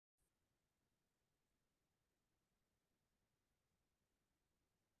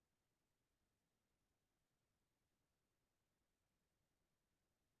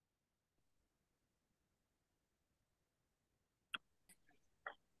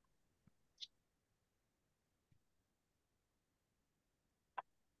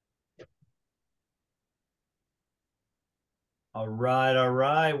All right, all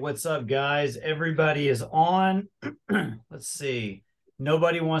right. What's up, guys? Everybody is on. Let's see.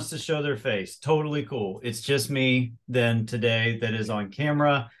 Nobody wants to show their face. Totally cool. It's just me then today that is on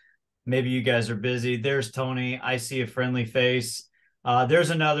camera. Maybe you guys are busy. There's Tony. I see a friendly face. There's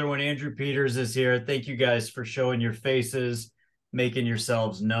another one. Andrew Peters is here. Thank you guys for showing your faces, making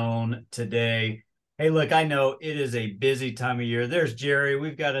yourselves known today. Hey, look, I know it is a busy time of year. There's Jerry.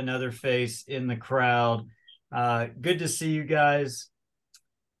 We've got another face in the crowd. Good to see you guys.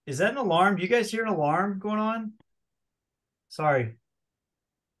 Is that an alarm? Do you guys hear an alarm going on? Sorry.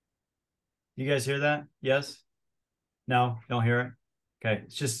 You guys hear that? Yes? No, don't hear it. Okay.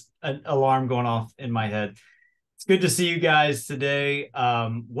 It's just an alarm going off in my head. It's good to see you guys today.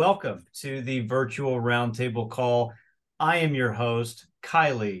 Welcome to the virtual roundtable call. I am your host.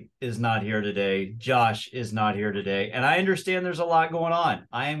 Kylie is not here today. Josh is not here today. And I understand there's a lot going on.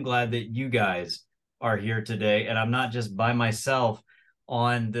 I am glad that you guys are here today. And I'm not just by myself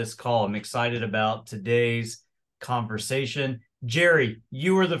on this call. I'm excited about today's conversation. Jerry,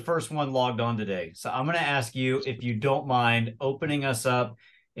 you were the first one logged on today. So I'm going to ask you, if you don't mind, opening us up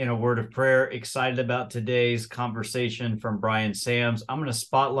in a word of prayer. Excited about today's conversation from Brian Sams. I'm going to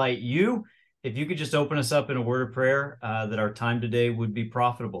spotlight you. If you could just open us up in a word of prayer, that our time today would be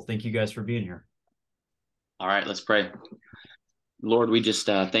profitable. Thank you guys for being here. All right, let's pray. Lord, we just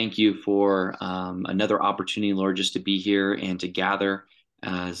thank you for another opportunity, Lord, just to be here and to gather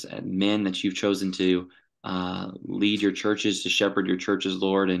as men that you've chosen to lead your churches, to shepherd your churches,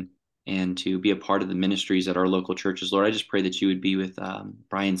 Lord, and to be a part of the ministries at our local churches. Lord, I just pray that you would be with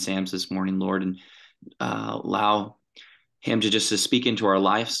Brian Sams this morning, Lord, and allow him to just to speak into our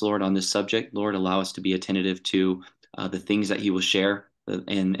lives, Lord, on this subject. Lord, allow us to be attentive to the things that he will share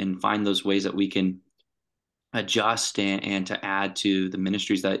and find those ways that we can adjust and to add to the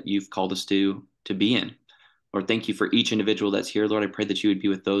ministries that you've called us to be in. Lord, thank you for each individual that's here. Lord, I pray that you would be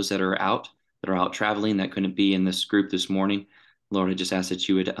with those that are out traveling, that couldn't be in this group this morning. Lord, I just ask that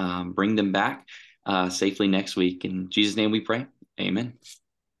you would bring them back safely next week. In Jesus' name we pray. Amen.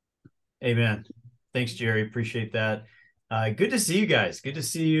 Amen. Thanks, Jerry. Appreciate that. Good to see you guys. Good to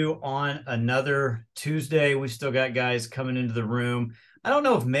see you on another Tuesday. We still got guys coming into the room. I don't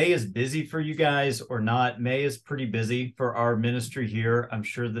know if May is busy for you guys or not. May is pretty busy for our ministry here. I'm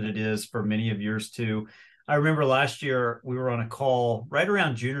sure that it is for many of yours too. I remember last year we were on a call right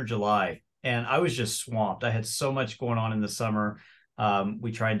around June or July, and I was just swamped. I had so much going on in the summer.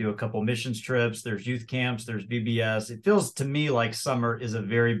 We try and do a couple missions trips. There's youth camps, there's VBS. It feels to me like summer is a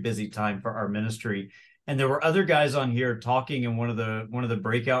very busy time for our ministry. And there were other guys on here talking in one of the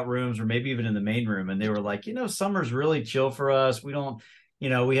breakout rooms, or maybe even in the main room, and they were like, summer's really chill for us. We don't,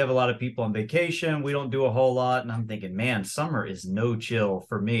 we have a lot of people on vacation. We don't do a whole lot. And I'm thinking, man, summer is no chill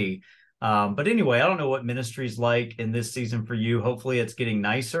for me. But anyway, I don't know what ministry's like in this season for you. Hopefully it's getting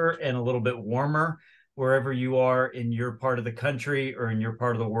nicer and a little bit warmer wherever you are in your part of the country or in your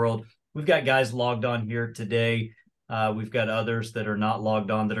part of the world. We've got guys logged on here today. We've got others that are not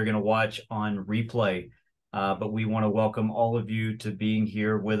logged on that are going to watch on replay. But we want to welcome all of you to being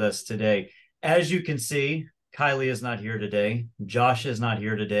here with us today. As you can see, Kylie is not here today. Josh is not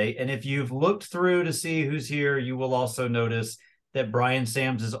here today. And if you've looked through to see who's here, you will also notice that Brian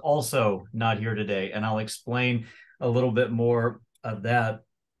Sams is also not here today. And I'll explain a little bit more of that.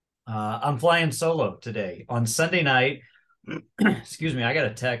 I'm flying solo today. On Sunday night, excuse me, I got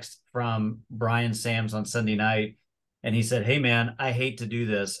a text from Brian Sams on Sunday night, and he said, "Hey, man, I hate to do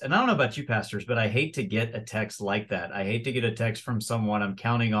this. And I don't know about you, pastors, but I hate to get a text like that. I hate to get a text from someone I'm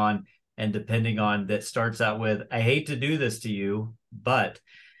counting on and depending on that starts out with, 'I hate to do this to you, but.'"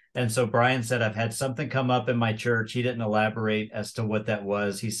 And so Brian said, "I've had something come up in my church." He didn't elaborate as to what that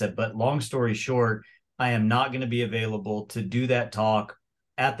was. He said, "But long story short, I am not going to be available to do that talk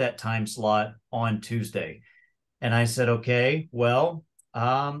at that time slot on Tuesday." And I said, "Okay, well,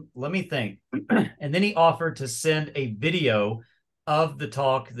 let me think." And then he offered to send a video of the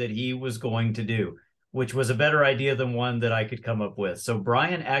talk that he was going to do, which was a better idea than one that I could come up with. So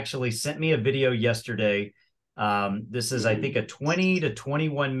Brian actually sent me a video yesterday. This is, I think, a 20 to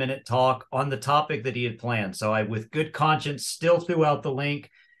 21 minute talk on the topic that he had planned. So I, with good conscience, still threw out the link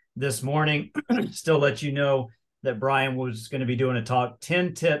this morning, still let you know that Brian was going to be doing a talk,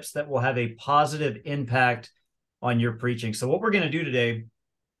 10 tips that will have a positive impact on your preaching. So what we're going to do today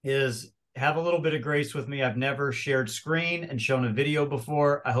is have a little bit of grace with me. I've never shared screen and shown a video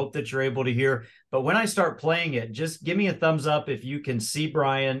before. I hope that you're able to hear. But when I start playing it, just give me a thumbs up if you can see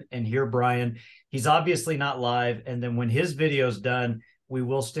Brian and hear Brian. He's obviously not live. And then when his video's done, we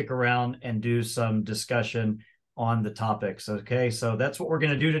will stick around and do some discussion on the topics. Okay, so that's what we're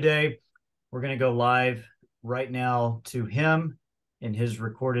going to do today. We're going to go live right now to him in his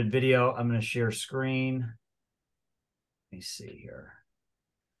recorded video. I'm going to share screen. Let me see here.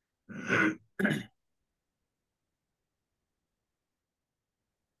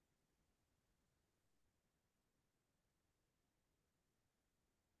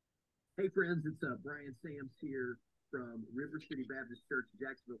 Hey friends, it's Brian Sams here from River City Baptist Church,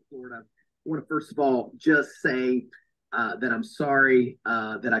 Jacksonville, Florida. I want to first of all just say that I'm sorry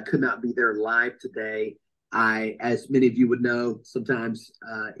that I could not be there live today. As many of you would know, sometimes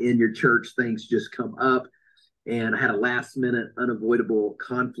in your church things just come up, and I had a last minute unavoidable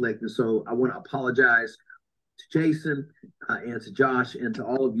conflict. And so I want to apologize to Jason and to Josh and to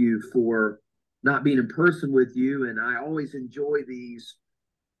all of you for not being in person with you. And I always enjoy these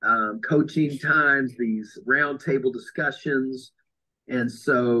coaching times, these roundtable discussions. And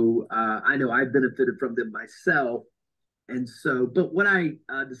so I know I've benefited from them myself. And so, but what I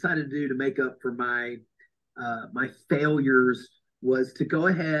decided to do to make up for my failures was to go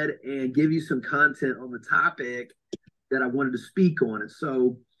ahead and give you some content on the topic that I wanted to speak on. And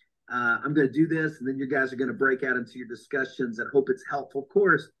so I'm going to do this, and then you guys are going to break out into your discussions, and hope it's helpful. Of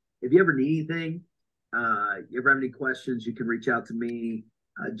course, if you ever need anything, you ever have any questions, you can reach out to me.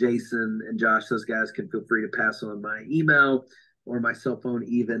 Jason and Josh, those guys can feel free to pass on my email or my cell phone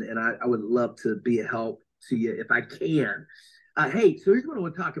even, and I would love to be a help to you if I can. Hey, so here's what I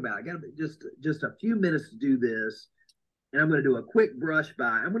want to talk about. I got just a few minutes to do this, and I'm going to do a quick brush by.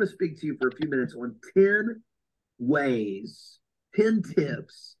 I'm going to speak to you for a few minutes on 10 ways, 10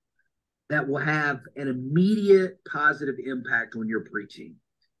 tips that will have an immediate positive impact on your preaching.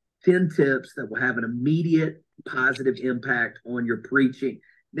 10 tips that will have an immediate positive impact on your preaching.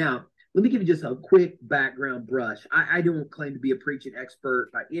 Now, let me give you just a quick background brush. I don't claim to be a preaching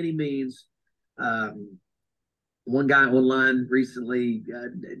expert by any means. One guy online recently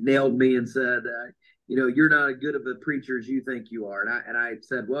nailed me and said, you're not as good of a preacher as you think you are. And I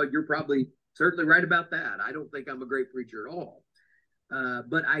said, well, you're probably certainly right about that. I don't think I'm a great preacher at all.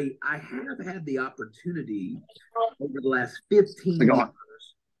 But I have had the opportunity over the last 15 years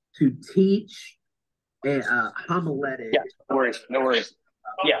to teach homiletics. Yeah, no worries.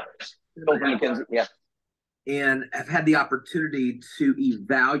 Yeah. Yeah. And I've had the opportunity to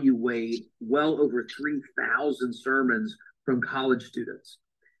evaluate well over 3,000 sermons from college students.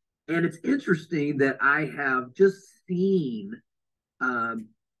 And it's interesting that I have just seen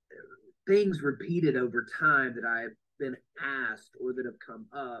things repeated over time that I've been asked or that have come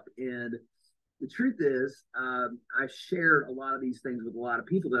up. And the truth is, I've shared a lot of these things with a lot of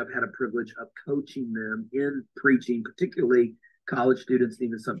people that I've had a privilege of coaching them in preaching, particularly college students and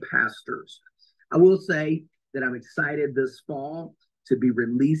even some pastors. I will say that I'm excited this fall to be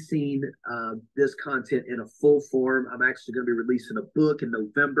releasing this content in a full form. I'm actually going to be releasing a book in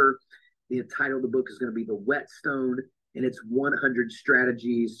November. The title of the book is going to be The Whetstone, and it's 100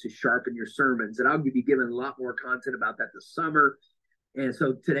 strategies to sharpen your sermons. And I'll be giving a lot more content about that this summer. And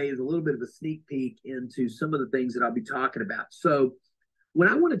so today is a little bit of a sneak peek into some of the things that I'll be talking about. So when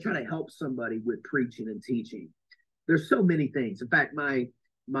I want to try to help somebody with preaching and teaching, there's so many things. In fact, my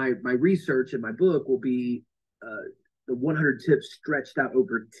research in my book will be the 100 tips stretched out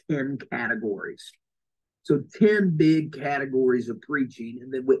over 10 categories. So 10 big categories of preaching,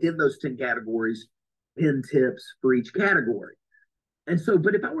 and then within those 10 categories, 10 tips for each category. And so,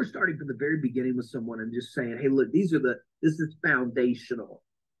 but if I were starting from the very beginning with someone and just saying, hey, look, this is foundational.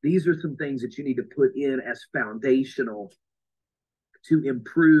 These are some things that you need to put in as foundational to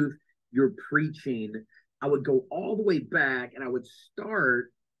improve your preaching, I would go all the way back and I would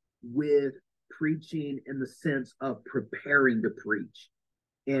start with preaching in the sense of preparing to preach.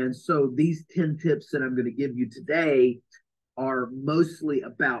 And so these 10 tips that I'm going to give you today are mostly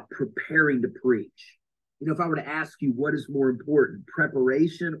about preparing to preach. If I were to ask you what is more important,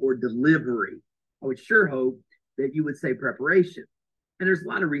 preparation or delivery, I would sure hope that you would say preparation. And there's a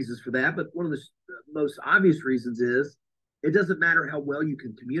lot of reasons for that, but one of the most obvious reasons is it doesn't matter how well you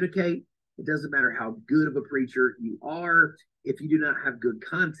can communicate. It doesn't matter how good of a preacher you are. If you do not have good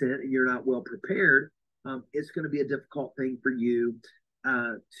content and you're not well prepared, it's going to be a difficult thing for you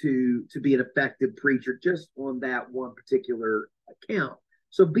to be an effective preacher just on that one particular account.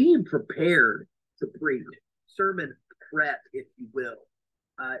 So being prepared to preach, sermon prep, if you will,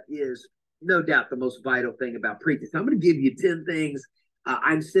 is no doubt the most vital thing about preaching. So I'm going to give you 10 things.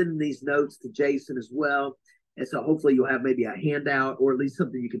 I'm sending these notes to Jason as well. And so hopefully you'll have maybe a handout or at least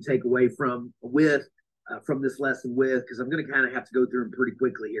something you can take away from this lesson with, because I'm going to kind of have to go through them pretty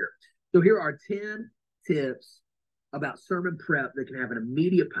quickly here. So here are 10 tips about sermon prep that can have an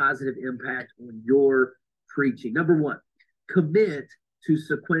immediate positive impact on your preaching. Number one, commit to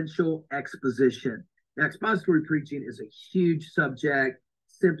sequential exposition. Now, expository preaching is a huge subject.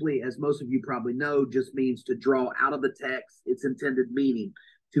 Simply, as most of you probably know, just means to draw out of the text its intended meaning,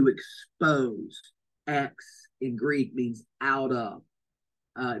 to expose. Ex in Greek means out of.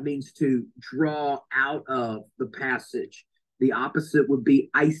 It means to draw out of the passage. The opposite would be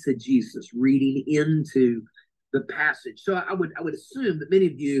eisegesis, reading into the passage. So I would assume that many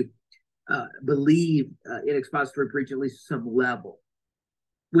of you believe in expository preaching at least some level.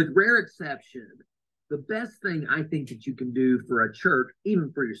 With rare exception, the best thing I think that you can do for a church,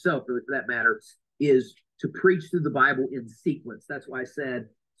 even for yourself for that matter, is to preach through the Bible in sequence. That's why I said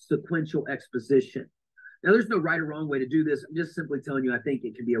sequential exposition. Now, there's no right or wrong way to do this. I'm just simply telling you I think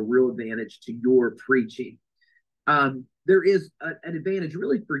it can be a real advantage to your preaching. There is an advantage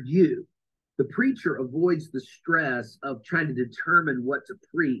really for you. The preacher avoids the stress of trying to determine what to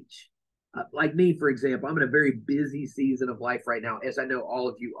preach. Like me, for example, I'm in a very busy season of life right now, as I know all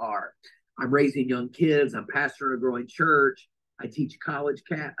of you are. I'm raising young kids. I'm pastoring a growing church. I teach college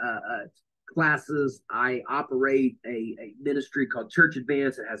classes. I operate a ministry called Church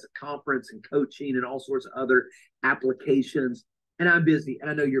Advance. It has a conference and coaching and all sorts of other applications. And I'm busy, and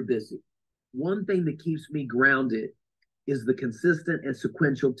I know you're busy. One thing that keeps me grounded is the consistent and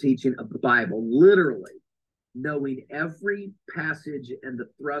sequential teaching of the Bible, literally knowing every passage and the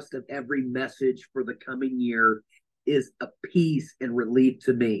thrust of every message for the coming year is a peace and relief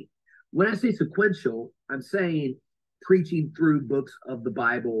to me. When I say sequential, I'm saying preaching through books of the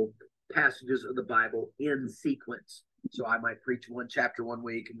Bible, passages of the Bible in sequence. So I might preach one chapter one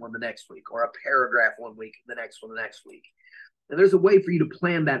week and one the next week, or a paragraph one week and the next one the next week. And there's a way for you to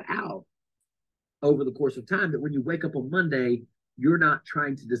plan that out over the course of time, that when you wake up on Monday, you're not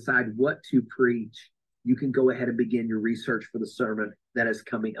trying to decide what to preach. You can go ahead and begin your research for the sermon that is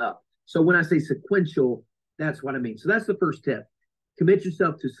coming up. So when I say sequential, that's what I mean. So that's the first tip. Commit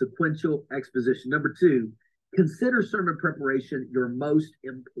yourself to sequential exposition. Number two, consider sermon preparation your most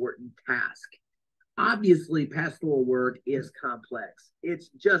important task. Obviously, pastoral work is complex. It's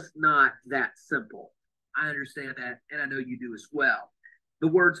just not that simple. I understand that, and I know you do as well. The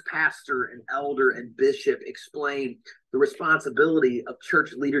words pastor and elder and bishop explain the responsibility of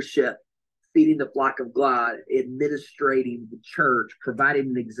church leadership, feeding the flock of God, administrating the church, providing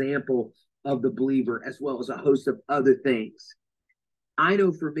an example of the believer, as well as a host of other things. I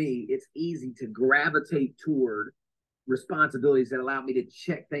know for me, it's easy to gravitate toward responsibilities that allow me to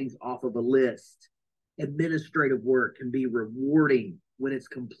check things off of a list. Administrative work can be rewarding when it's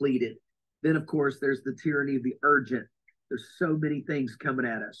completed. Then, of course, there's the tyranny of the urgent. There's so many things coming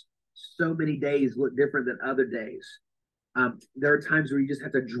at us. So many days look different than other days. There are times where you just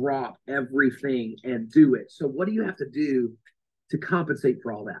have to drop everything and do it. So what do you have to do to compensate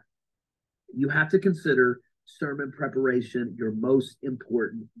for all that? You have to consider sermon preparation your most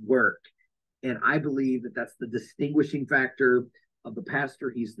important work. And I believe that that's the distinguishing factor of the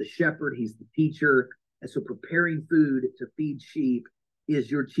pastor. He's the shepherd, he's the teacher. And so preparing food to feed sheep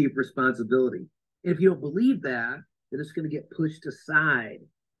is your chief responsibility. And if you don't believe that, then it's going to get pushed aside,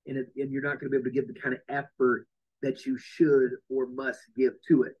 and you're not going to be able to give the kind of effort that you should or must give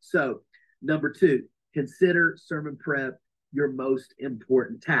to it. So, number two, consider sermon prep your most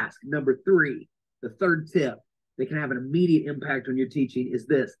important task. Number three, the third tip that can have an immediate impact on your teaching is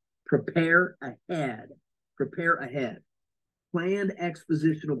this: prepare ahead. Prepare ahead. Planned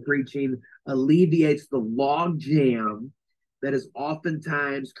expositional preaching alleviates the log jam that is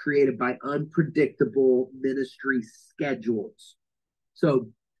oftentimes created by unpredictable ministry schedules. So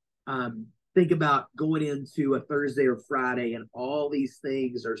think about going into a Thursday or Friday and all these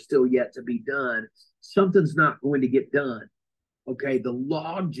things are still yet to be done. Something's not going to get done. Okay, the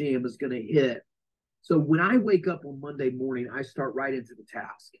log jam is going to hit. So when I wake up on Monday morning, I start right into the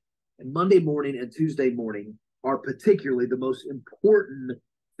task. And Monday morning and Tuesday morning are particularly the most important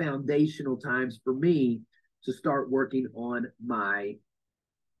foundational times for me to start working on my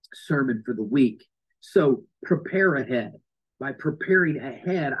sermon for the week. So prepare ahead. By preparing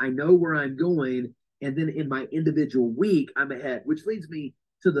ahead, I know where I'm going, and then in my individual week, I'm ahead, which leads me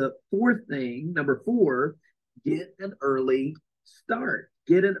to the fourth thing. Number four, get an early start.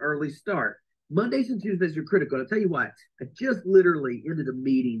 Get an early start. Mondays and Tuesdays are critical. I'll tell you what, I just literally ended a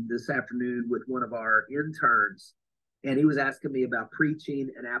meeting this afternoon with one of our interns, and he was asking me about preaching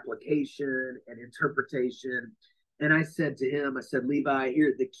and application and interpretation. And I said to him, I said, Levi,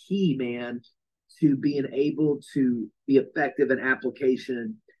 here, the key, man, to being able to be effective in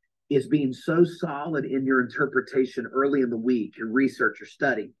application is being so solid in your interpretation early in the week, your research or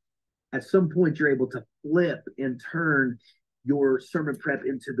study. At some point, you're able to flip and turn your sermon prep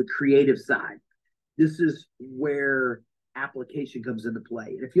into the creative side. This is where application comes into play.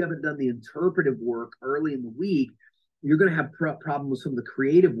 And if you haven't done the interpretive work early in the week, you're going to have problem with some of the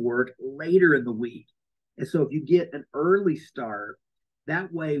creative work later in the week. And so if you get an early start,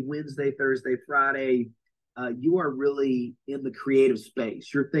 that way, Wednesday, Thursday, Friday, you are really in the creative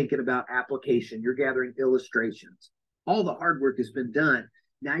space. You're thinking about application. You're gathering illustrations. All the hard work has been done.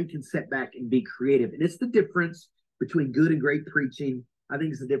 Now you can sit back and be creative. And it's the difference between good and great preaching. I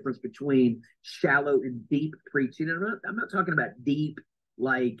think it's the difference between shallow and deep preaching. And I'm not talking about deep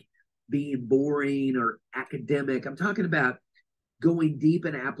like being boring or academic. I'm talking about going deep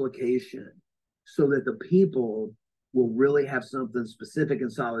in application so that the people will really have something specific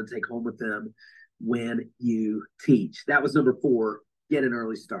and solid to take home with them when you teach. That was number 4, get an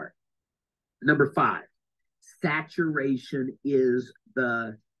early start. Number 5, saturation is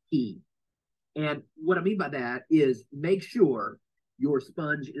the key. And what I mean by that is make sure your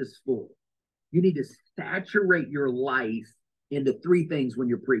sponge is full. You need to saturate your life into 3 things when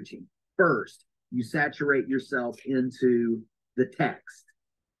you're preaching. First, you saturate yourself into the text.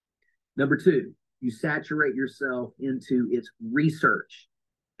 Number 2, you saturate yourself into its research.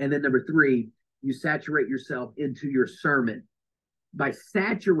 And then number 3, you saturate yourself into your sermon. By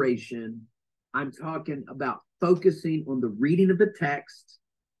saturation, I'm talking about focusing on the reading of the text,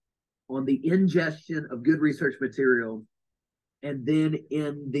 on the ingestion of good research material, and then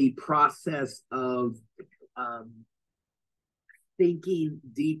in the process of thinking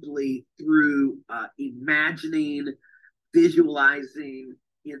deeply through imagining, visualizing,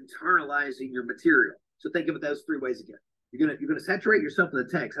 internalizing your material. So think of it those 3 ways again. You're gonna saturate yourself in the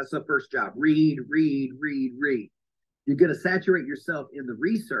text. That's the first job. Read, read, read, read. You're gonna saturate yourself in the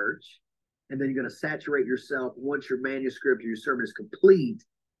research, and then you're gonna saturate yourself once your manuscript or your sermon is complete.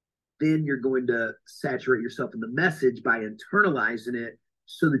 Then you're going to saturate yourself in the message by internalizing it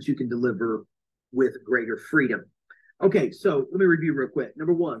so that you can deliver with greater freedom. Okay, so let me review real quick.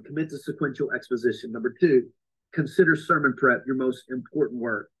 Number 1, commit to sequential exposition. Number 2, consider sermon prep your most important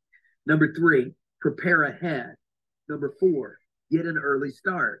work. Number 3, prepare ahead. Number 4, get an early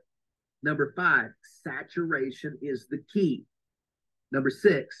start. Number 5, saturation is the key. Number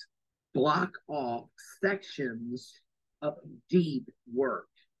 6, block off sections of deep work.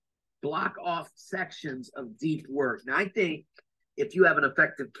 Block off sections of deep work. Now, I think if you have an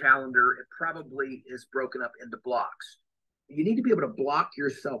effective calendar, it probably is broken up into blocks. You need to be able to block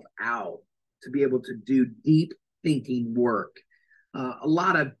yourself out to be able to do deep thinking work. A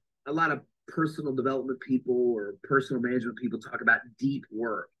lot of personal development people or personal management people talk about deep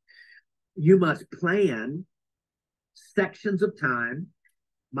work. You must plan sections of time.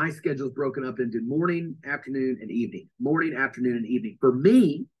 My schedule is broken up into morning, afternoon, and evening. Morning, afternoon, and evening. For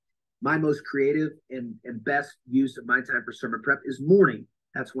me, my most creative and best use of my time for sermon prep is morning.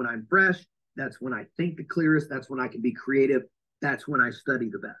 That's when I'm fresh. That's when I think the clearest. That's when I can be creative. That's when I study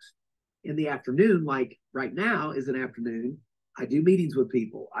the best. In the afternoon, like right now is an afternoon, I do meetings with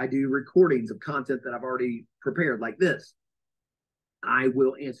people. I do recordings of content that I've already prepared like this. I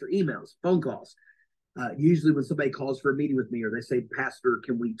will answer emails, phone calls. Usually when somebody calls for a meeting with me or they say, Pastor,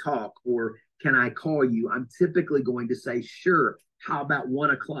 can we talk? Or can I call you? I'm typically going to say, sure. How about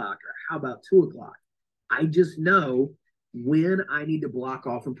 1 o'clock or how about 2 o'clock? I just know when I need to block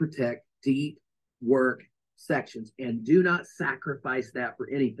off and protect deep work sections, and do not sacrifice that for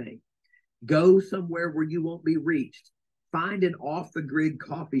anything. Go somewhere where you won't be reached. Find an off-the-grid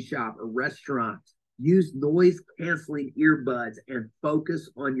coffee shop or restaurant. Use noise-canceling earbuds and focus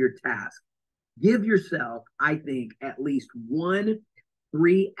on your task. Give yourself, I think, at least 1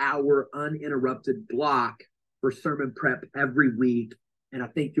 3-hour uninterrupted block for sermon prep every week, and I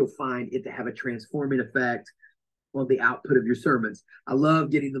think you'll find it to have a transforming effect on the output of your sermons. I love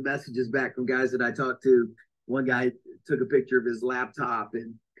getting the messages back from guys that I talked to. One guy took a picture of his laptop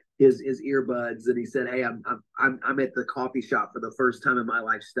and his earbuds, and he said, "Hey, I'm at the coffee shop for the first time in my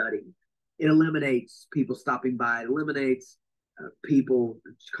life studying." It eliminates people stopping by. It eliminates people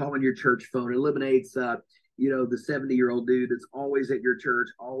calling your church phone. It eliminates the 70-year-old dude that's always at your church,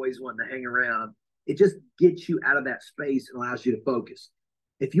 always wanting to hang around. It just gets you out of that space and allows you to focus.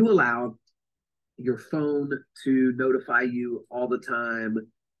 If you allow your phone to notify you all the time,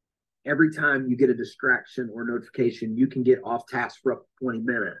 every time you get a distraction or notification, you can get off task for up to 20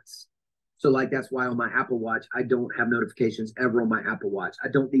 minutes. So like that's why on my Apple Watch, I don't have notifications ever on my Apple Watch. I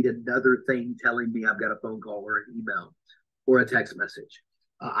don't need another thing telling me I've got a phone call or an email or a text message.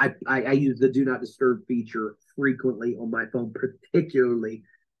 I use the do not disturb feature frequently on my phone, particularly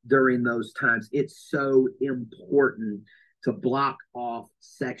during those times. It's so important to block off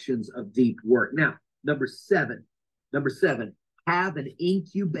sections of deep work. Now, number seven, have an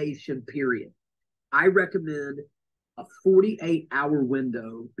incubation period. I recommend a 48-hour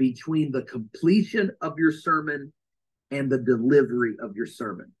window between the completion of your sermon and the delivery of your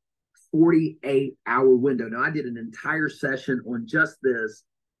sermon. 48-hour window. Now, I did an entire session on just this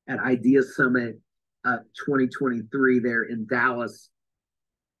at Idea Summit 2023 there in Dallas.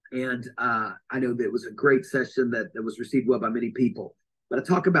 And I know that it was a great session that was received well by many people. But I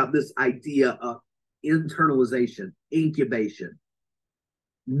talk about this idea of internalization, incubation,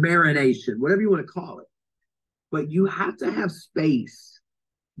 marination, whatever you want to call it. But you have to have space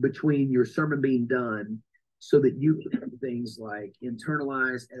between your sermon being done so that you can do things like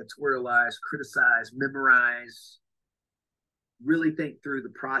internalize, editorialize, criticize, memorize, really think through the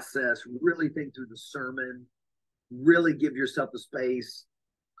process, really think through the sermon, really give yourself the space.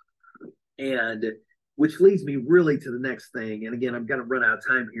 And which leads me really to the next thing. And again, I'm going to run out of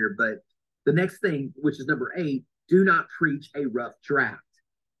time here, but the next thing, which is number 8, do not preach a rough draft.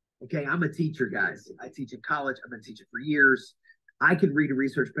 Okay, I'm a teacher, guys. I teach in college. I've been teaching for years. I can read a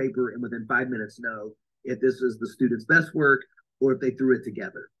research paper and within 5 minutes know if this is the student's best work or if they threw it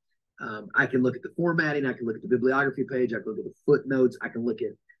together. I can look at the formatting. I can look at the bibliography page. I can look at the footnotes. I can look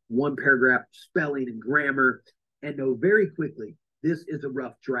at one paragraph spelling and grammar and know very quickly this is a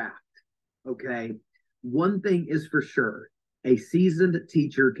rough draft. Okay, one thing is for sure. A seasoned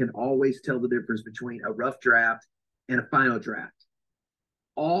teacher can always tell the difference between a rough draft and a final draft.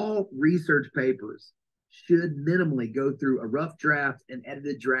 All research papers should minimally go through a rough draft, an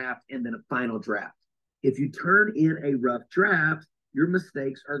edited draft, and then a final draft. If you turn in a rough draft, your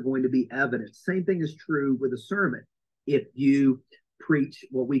mistakes are going to be evident. Same thing is true with a sermon. If you preach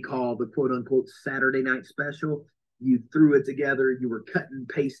what we call the quote unquote Saturday night special, you threw it together, you were cutting,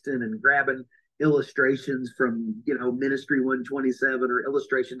 pasting, and grabbing illustrations from, Ministry 127 or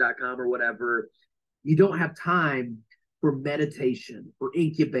illustration.com or whatever. You don't have time for meditation, for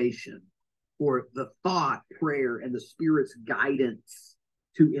incubation, for the thought, prayer, and the Spirit's guidance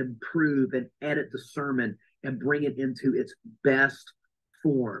to improve and edit the sermon and bring it into its best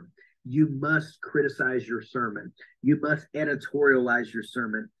form. You must criticize your sermon. You must editorialize your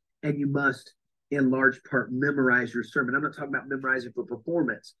sermon. And you must, in large part, memorize your sermon. I'm not talking about memorizing for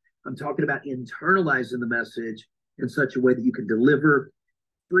performance. I'm talking about internalizing the message in such a way that you can deliver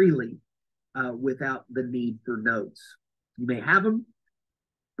freely without the need for notes. You may have them,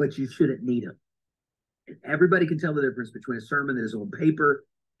 but you shouldn't need them. And everybody can tell the difference between a sermon that is on paper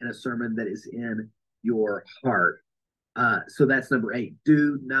and a sermon that is in your heart. So that's number 8.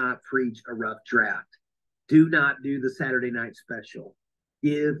 Do not preach a rough draft. Do not do the Saturday night special.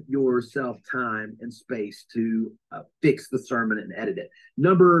 Give yourself time and space to fix the sermon and edit it.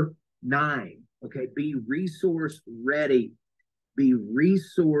 Number 9, okay, be resource ready. Be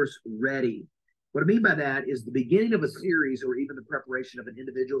resource ready. What I mean by that is the beginning of a series or even the preparation of an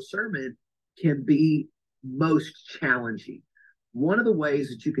individual sermon can be most challenging. One of the ways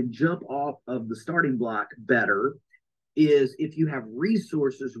that you can jump off of the starting block better is if you have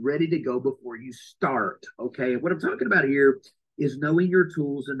resources ready to go before you start, okay? What I'm talking about here is knowing your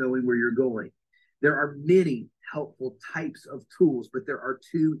tools and knowing where you're going. There are many helpful types of tools, but there are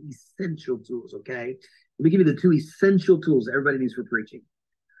 2 essential tools, okay? Let me give you the 2 essential tools everybody needs for preaching.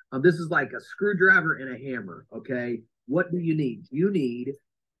 This is like a screwdriver and a hammer, okay? What do you need? You need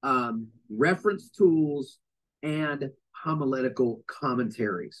reference tools and homiletical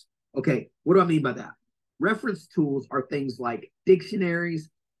commentaries. Okay, what do I mean by that? Reference tools are things like dictionaries,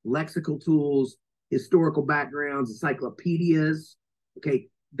 lexical tools, historical backgrounds, encyclopedias. Okay,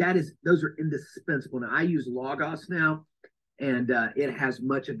 those are indispensable. Now, I use Logos now, and it has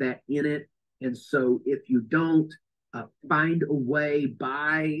much of that in it. And so if you don't find a way,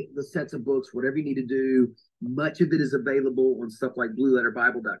 buy the sets of books, whatever you need to do, much of it is available on stuff like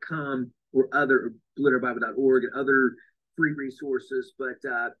blueletterbible.com or other blueletterbible.org and other free resources. But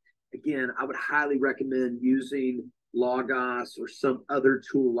again, I would highly recommend using Logos or some other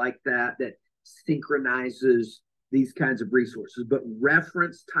tool like that synchronizes these kinds of resources. But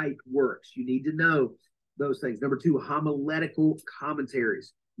reference type works. You need to know those things. Number 2, homiletical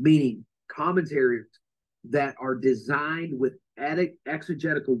commentaries, meaning commentaries that are designed with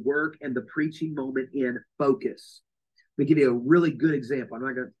exegetical work and the preaching moment in focus. Let me give you a really good example.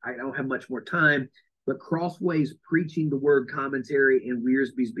 I don't have much more time, but Crossway's Preaching the Word commentary and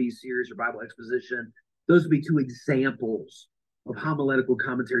Wiersbe's B series or Bible exposition, those would be 2 examples of homiletical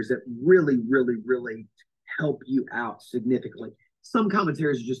commentaries that really, really, really help you out significantly. Some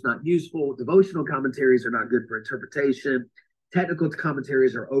commentaries are just not useful. Devotional commentaries are not good for interpretation. Technical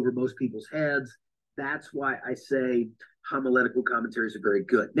commentaries are over most people's heads. That's why I say homiletical commentaries are very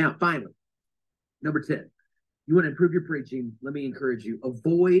good. Now, finally, number 10, you want to improve your preaching. Let me encourage you.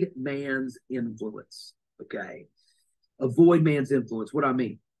 Avoid man's influence. Okay. Avoid man's influence. What do I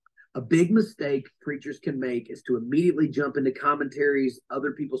mean? A big mistake preachers can make is to immediately jump into commentaries,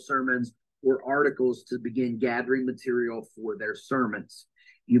 other people's sermons, or articles to begin gathering material for their sermons.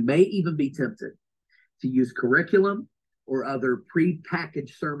 You may even be tempted to use curriculum or other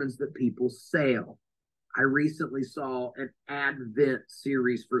pre-packaged sermons that people sell. I recently saw an Advent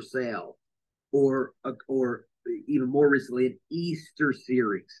series for sale, or even more recently, an Easter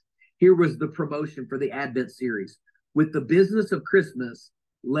series. Here was the promotion for the Advent series. With the business of Christmas,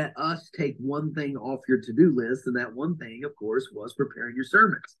 let us take one thing off your to-do list, and that one thing, of course, was preparing your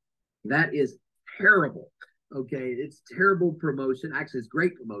sermons. That is terrible. Okay, it's terrible promotion. Actually, it's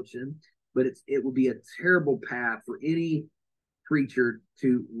great promotion, but it will be a terrible path for any preacher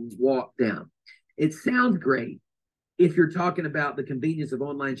to walk down. It sounds great if you're talking about the convenience of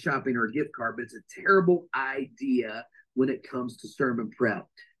online shopping or a gift card, but it's a terrible idea when it comes to sermon prep.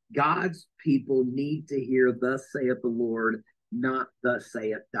 God's people need to hear thus saith the Lord, not thus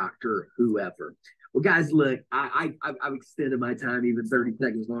saith Dr. Whoever. Well, guys, look, I've extended my time even 30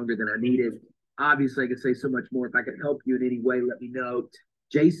 seconds longer than I needed. Obviously, I could say so much more. If I could help you in any way, let me know.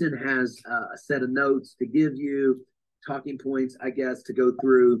 Jason has a set of notes to give you, talking points, I guess, to go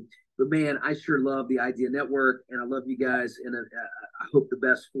through. But, man, I sure love the Idea Network, and I love you guys, and I hope the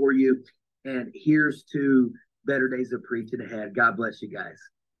best for you. And here's to better days of preaching ahead. God bless you guys.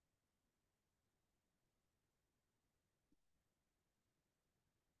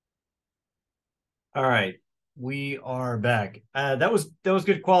 All right, we are back. That was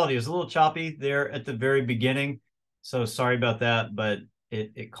good quality. It was a little choppy there at the very beginning, so sorry about that, but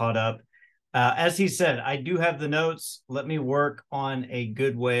it caught up. As he said, I do have the notes. Let me work on a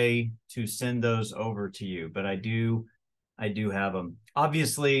good way to send those over to you, but I do have them.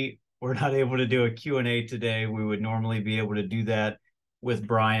 Obviously, we're not able to do a Q&A today. We would normally be able to do that with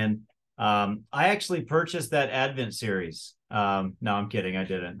Brian. I actually purchased that Advent series. No, I'm kidding. I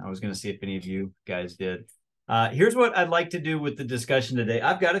didn't. I was going to see if any of you guys did. Here's what I'd like to do with the discussion today.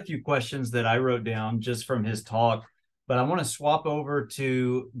 I've got a few questions that I wrote down just from his talk, but I want to swap over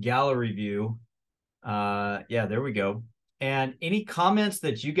to gallery view. Yeah, there we go. And any comments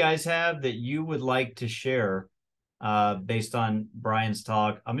that you guys have that you would like to share based on Brian's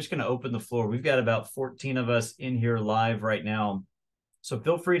talk. I'm just going to open the floor. We've got about 14 of us in here live right now. So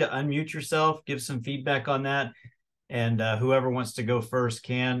feel free to unmute yourself, give some feedback on that. And whoever wants to go first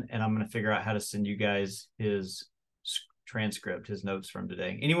can, and I'm going to figure out how to send you guys his transcript, his notes from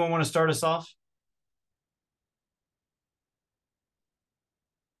today. Anyone want to start us off?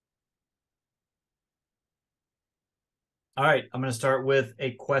 All right, I'm going to start with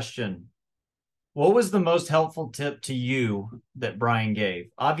a question. What was the most helpful tip to you that Brian gave?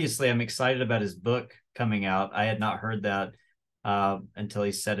 Obviously, I'm excited about his book coming out. I had not heard that until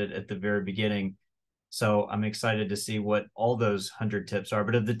he said it at the very beginning. So I'm excited to see what all those 100 tips are.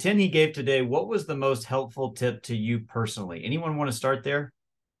 But of the 10 he gave today, what was the most helpful tip to you personally? Anyone want to start there?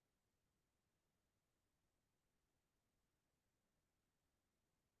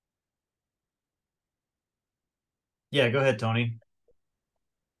 Yeah, go ahead, Tony.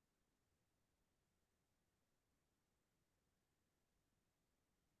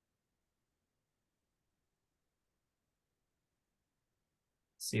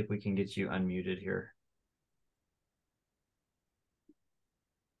 See if we can get you unmuted here.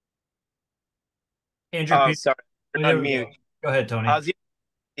 Andrew, Sorry, unmute. Go ahead, Tony.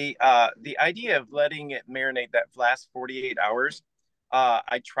 The idea of letting it marinate that last 48 hours,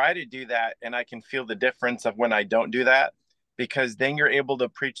 I try to do that, and I can feel the difference of when I don't do that, because then you're able to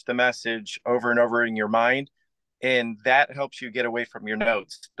preach the message over and over in your mind, and that helps you get away from your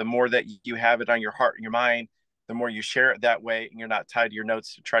notes. The more that you have it on your heart and your mind, the more you share it that way, and you're not tied to your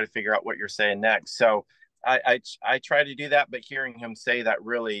notes to try to figure out what you're saying next. So I try to do that, but hearing him say that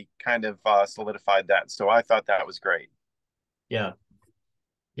really kind of solidified that. So I thought that was great. Yeah.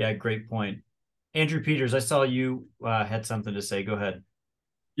 Yeah, great point. Andrew Peters, I saw you had something to say. Go ahead.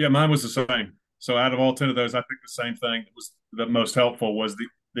 Yeah, mine was the same. So out of all 10 of those, I think the same thing that was the most helpful was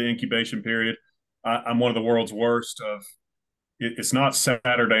the incubation period. I'm one of the world's worst of it's not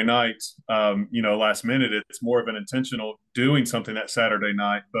Saturday night, last minute. It's more of an intentional doing something that Saturday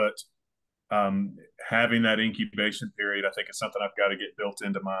night, but having that incubation period, I think is something I've got to get built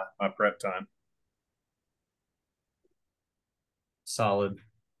into my prep time. Solid.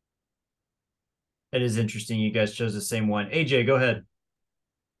 It is interesting. You guys chose the same one. AJ, go ahead.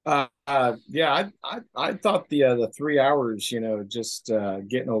 Yeah, I thought the 3 hours, just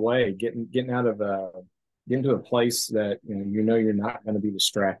getting away, getting out of getting to a place that you're not going to be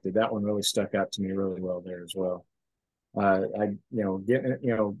distracted. That one really stuck out to me really well there as well.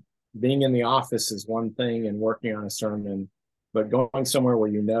 Getting being in the office is one thing and working on a sermon, but going somewhere where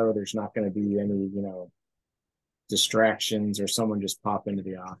you know there's not going to be any, distractions or someone just pop into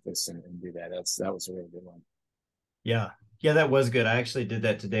the office and do that. That was a really good one. Yeah. Yeah, that was good. I actually did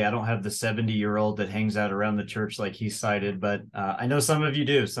that today. I don't have the 70-year-old that hangs out around the church like he cited, but I know some of you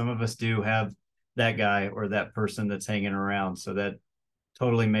do. Some of us do have that guy or that person that's hanging around. So that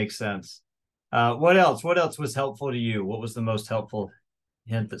totally makes sense. What else? What else was helpful to you? What was the most helpful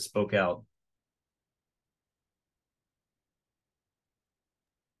hint that spoke out?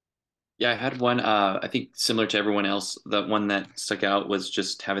 Yeah, I had one, I think similar to everyone else. The one that stuck out was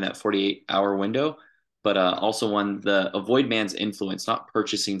just having that 48-hour window, but also one, the avoid man's influence, not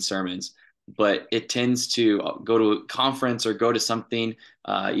purchasing sermons, but it tends to go to a conference or go to something,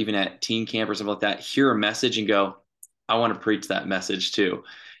 even at teen camp or something like that, hear a message and go, I want to preach that message too.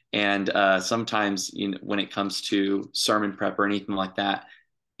 And sometimes, when it comes to sermon prep or anything like that,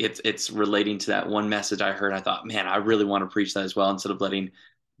 it's relating to that one message I heard. I thought, man, I really want to preach that as well, instead of letting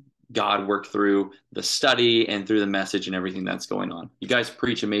God work through the study and through the message and everything that's going on. You guys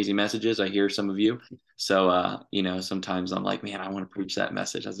preach amazing messages. I hear some of you. So, sometimes I'm like, man, I want to preach that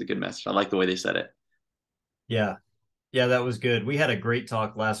message. That's a good message. I like the way they said it. Yeah. Yeah, that was good. We had a great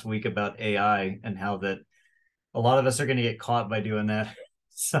talk last week about AI and how that a lot of us are going to get caught by doing that.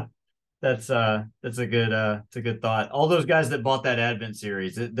 So that's a good thought. All those guys that bought that Advent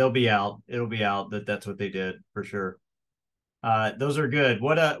series, they'll be out. It'll be out that's what they did for sure. Those are good.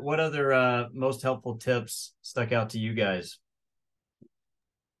 What other most helpful tips stuck out to you guys?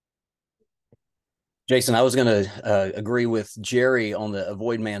 Jason, I was going to agree with Jerry on the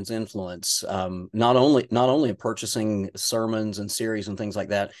avoid man's influence. Not only in purchasing sermons and series and things like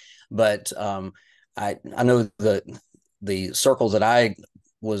that, but I know the circles that I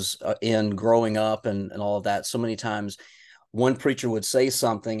was in growing up and all of that. So many times, one preacher would say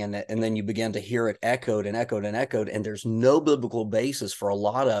something, and then you begin to hear it echoed and echoed and echoed, and there's no biblical basis for a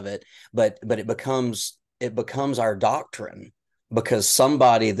lot of it, but it becomes our doctrine, because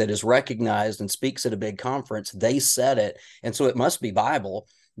somebody that is recognized and speaks at a big conference, they said it, and so it must be Bible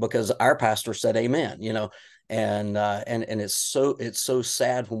because our pastor said amen, and it's so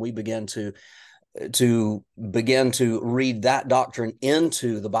sad when we begin to read that doctrine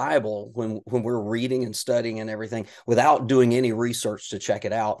into the Bible when we're reading and studying and everything without doing any research to check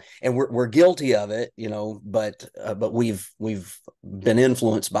it out. And we're guilty of it, but we've been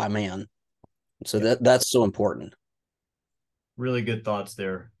influenced by man. So that's so important. Really good thoughts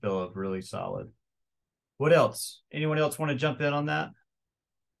there, Philip. Really solid. What else? Anyone else want to jump in on that?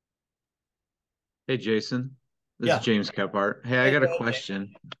 Hey, Jason. This Yeah. is James Kephart. Hey, I got a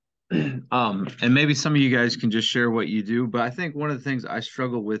question. And maybe some of you guys can just share what you do, but I think one of the things I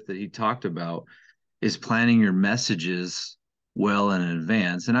struggle with that he talked about is planning your messages well in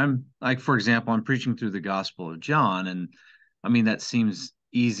advance. And I'm like, for example, I'm preaching through the Gospel of John, and I mean that seems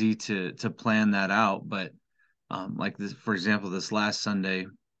easy to plan that out, but like this, for example, this last Sunday,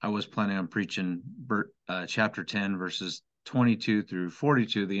 I was planning on preaching chapter 10, verses 22 through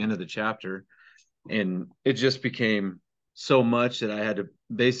 42, the end of the chapter, and it just became so much that I had to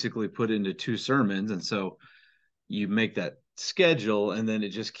basically put into 2 sermons. And so you make that schedule and then it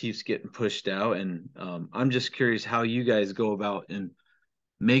just keeps getting pushed out. And I'm just curious how you guys go about in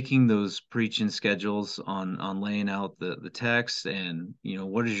making those preaching schedules on laying out the text, and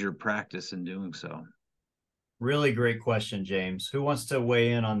what is your practice in doing so? Really great question, James. Who wants to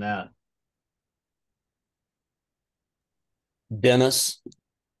weigh in on that? Dennis.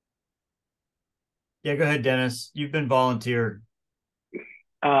 Yeah, go ahead, Dennis. You've been volunteered.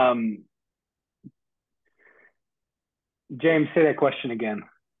 James, say that question again.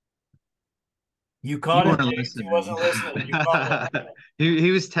 You caught You him, weren't James. He listening. wasn't listening. You caught him.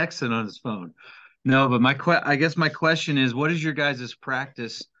 He was texting on his phone. No, but I guess my question is, what is your guys'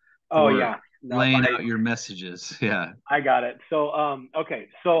 practice Oh for yeah, no, laying out your messages? Yeah. I got it. So okay,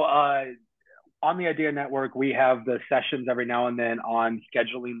 so on the Idea Network, we have the sessions every now and then on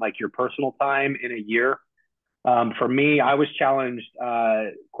scheduling like your personal time in a year. For me, I was challenged.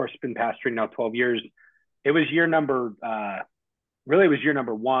 Of course, been pastoring now 12 years. It was year number. Really, it was year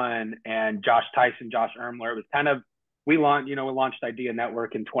number 1, and Josh Tyson, Josh Ermler. It was kind of we launched Idea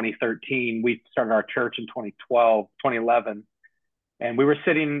Network in 2013. We started our church in 2012, 2011, and we were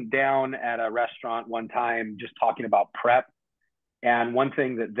sitting down at a restaurant one time just talking about prep. And one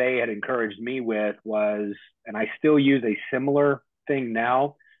thing that they had encouraged me with was, and I still use a similar thing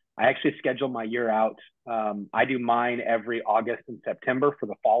now, I actually schedule my year out. I do mine every August and September for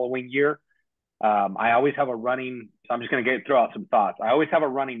the following year. I always have so I'm just going to throw out some thoughts. I always have a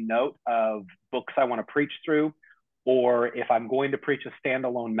running note of books I want to preach through, or if I'm going to preach a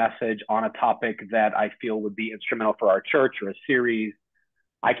standalone message on a topic that I feel would be instrumental for our church or a series,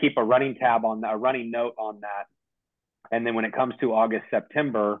 I keep a running tab on that, a running note on that. And then when it comes to August,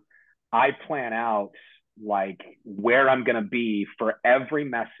 September, I plan out like where I'm going to be for every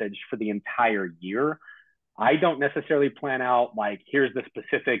message for the entire year. I don't necessarily plan out like, here's the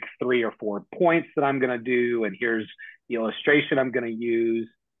specific 3 or 4 points that I'm going to do, and here's the illustration I'm going to use.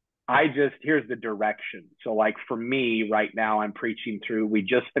 Here's the direction. So like for me right now, I'm preaching through, we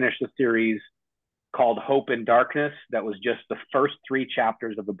just finished a series called Hope in Darkness. That was just the first 3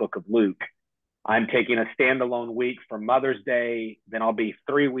 chapters of the book of Luke. I'm taking a standalone week for Mother's Day. Then I'll be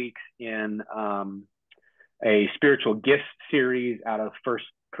 3 weeks in a spiritual gifts series out of 1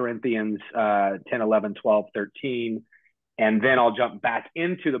 Corinthians 10, 11, 12, 13. And then I'll jump back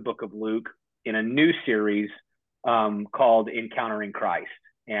into the book of Luke in a new series called Encountering Christ.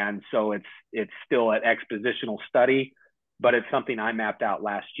 And so it's still an expositional study, but it's something I mapped out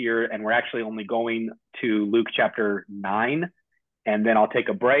last year. And we're actually only going to Luke chapter 9. And then I'll take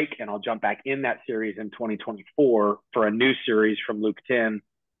a break and I'll jump back in that series in 2024 for a new series from Luke 10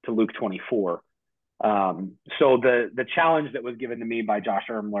 to Luke 24. So the challenge that was given to me by Josh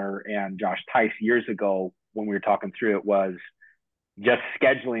Ermler and Josh Tice years ago when we were talking through it was just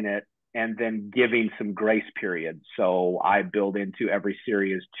scheduling it and then giving some grace period. So I build into every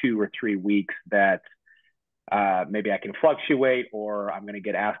series 2 or 3 weeks that maybe I can fluctuate, or I'm going to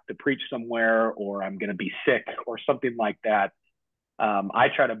get asked to preach somewhere, or I'm going to be sick or something like that. I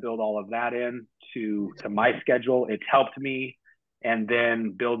try to build all of that in to my schedule. It's helped me. And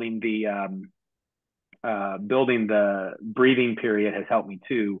then building the breathing period has helped me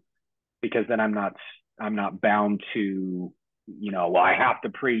too, because then I'm not bound to, well, I have to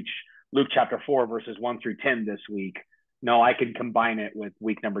preach Luke chapter 4 verses 1 through 10 this week. No, I can combine it with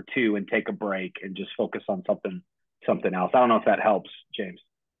week number 2 and take a break and just focus on something else. I don't know if that helps, James.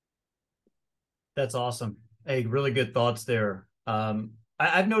 That's awesome. Hey, really good thoughts there.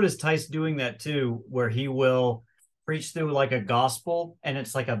 I've noticed Tice doing that too, where he will preach through like a gospel and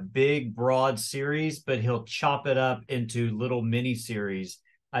it's like a big broad series, but he'll chop it up into little mini series.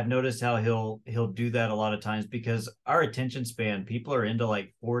 I've noticed how he'll do that a lot of times, because our attention span, people are into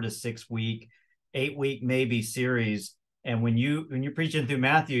like 4 to 6 week, 8 week maybe series. And when you're preaching through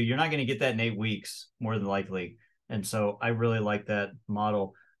Matthew, you're not going to get that in 8 weeks, more than likely. And so I really like that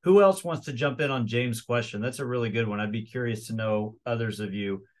model. Who else wants to jump in on James' question? That's a really good one. I'd be curious to know others of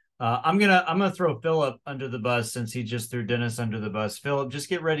you. I'm gonna throw Philip under the bus, since he just threw Dennis under the bus. Philip, just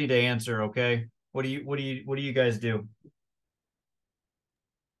get ready to answer, okay? What do you guys do?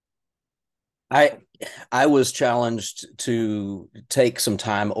 I was challenged to take some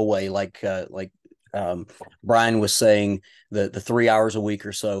time away, like Brian was saying, the 3 hours a week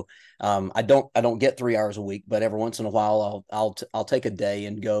or so. I don't get 3 hours a week, but every once in a while I'll take a day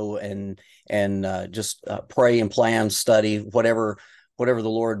and go and just pray and plan, study whatever the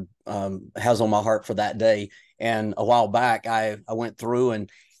Lord has on my heart for that day. And a while back I went through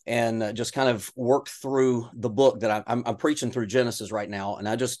and just kind of worked through the book that I'm preaching through Genesis right now. And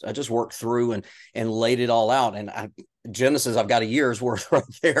I just worked through and laid it all out. And Genesis, I've got a year's worth right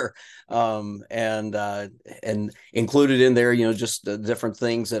there. And included in there, just different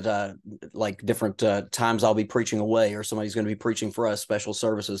things that like different times I'll be preaching away, or somebody's going to be preaching for us, special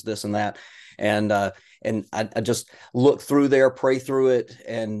services, this and that. And I just look through there, pray through it,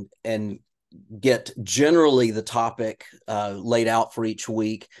 and get generally the topic laid out for each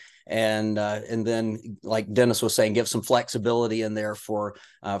week, and then, like Dennis was saying, give some flexibility in there for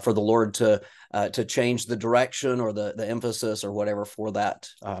the Lord to change the direction or the emphasis or whatever for that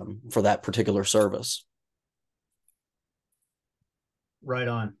particular service. Right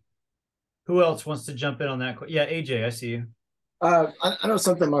on. Who else wants to jump in on that? Yeah, AJ, I see you. I know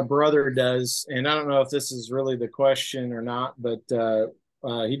something my brother does, and I don't know if this is really the question or not, but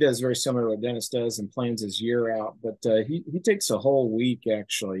he does very similar to what Dennis does and plans his year out. But he takes a whole week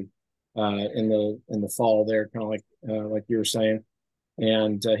actually in the fall there, kind of like you were saying,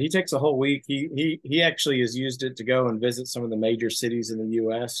 and he takes a whole week. He actually has used it to go and visit some of the major cities in the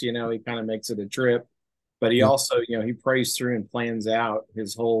U.S. He kind of makes it a trip, but he also he prays through and plans out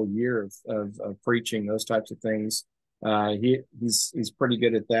his whole year of preaching, those types of things. He's pretty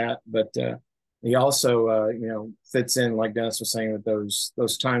good at that, but he also fits in, like Dennis was saying, with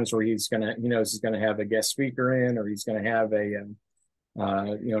those times where he's gonna have a guest speaker in, or he's gonna have an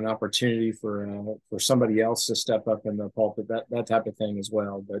opportunity for somebody else to step up in the pulpit, that type of thing as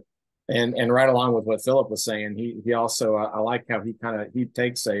well. But and right along with what Philip was saying, he also I like how he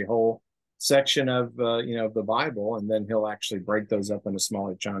takes a whole section of the Bible, and then he'll actually break those up into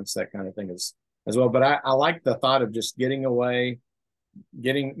smaller chunks. That kind of thing is as well. But I like the thought of just getting away,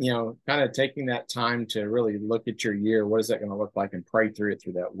 getting, kind of taking that time to really look at your year. What is that going to look like, and pray through it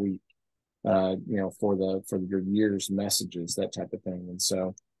through that week, for your year's messages, that type of thing. And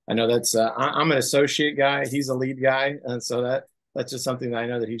so I know that's, I'm an associate guy. He's a lead guy. And so that's just something that I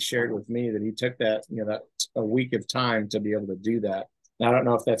know that he shared with me, that he took that, that a week of time to be able to do that. And I don't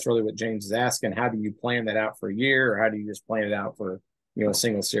know if that's really what James is asking. How do you plan that out for a year, or how do you just plan it out for, a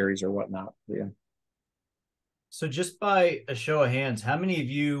single series or whatnot? Yeah. So just by a show of hands, how many of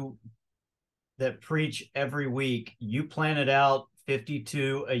you that preach every week, you plan it out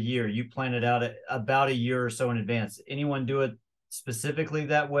 52 a year? You plan it out about a year or so in advance. Anyone do it specifically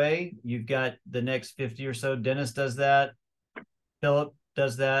that way? You've got the next 50 or so. Dennis does that. Philip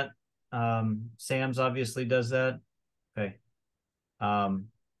does that. Sam's obviously does that. Okay.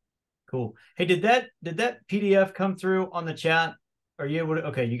 Cool. Hey, did that PDF come through on the chat? Are you able to?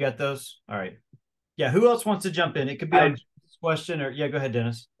 Okay, you got those. All right. Yeah. Who else wants to jump in? It could be a question, or yeah, go ahead,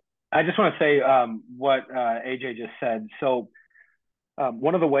 Dennis. I just want to say what AJ just said. So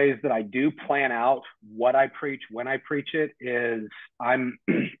one of the ways that I do plan out what I preach when I preach it is I'm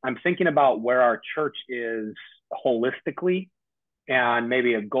thinking about where our church is holistically, and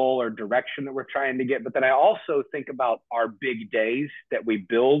maybe a goal or direction that we're trying to get. But then I also think about our big days that we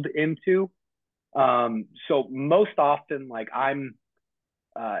build into. So most often, like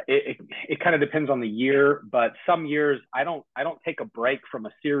it kind of depends on the year, but some years I don't take a break from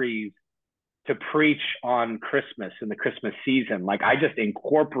a series to preach on Christmas and the Christmas season. Like I just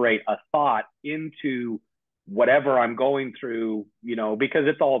incorporate a thought into whatever I'm going through, because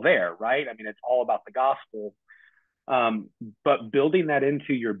it's all there, right? I mean, it's all about the gospel. But building that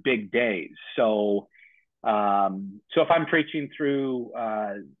into your big days. So if I'm preaching through,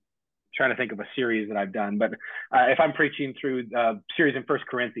 trying to think of a series that I've done, but if I'm preaching through a series in 1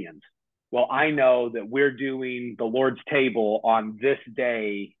 Corinthians, well, I know that we're doing the Lord's table on this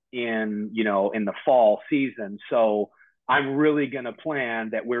day in the fall season. So I'm really going to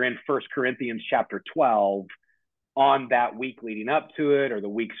plan that we're in 1 Corinthians chapter 12 on that week leading up to it, or the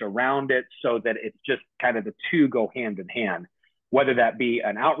weeks around it, so that it's just kind of the two go hand in hand, whether that be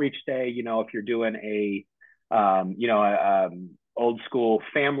an outreach day, if you're doing a old school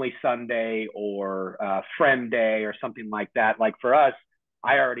family Sunday, or friend day, or something like that. Like for us,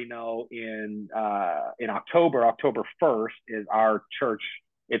 I already know in October 1st is our church.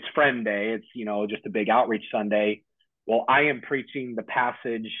 It's friend day. It's, just a big outreach Sunday. Well, I am preaching the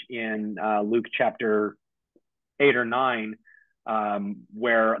passage in Luke chapter 8 or 9,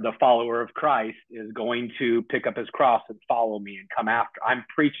 where the follower of Christ is going to pick up his cross and follow me and come after. I'm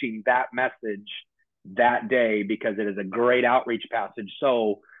preaching that message that day because it is a great outreach passage.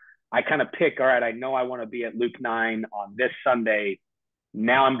 So I kind of pick, all right, I know I want to be at Luke 9 on this Sunday.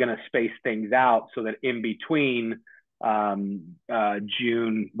 Now I'm going to space things out so that in between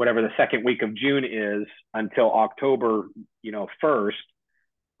June, whatever the second week of June is, until October, 1st,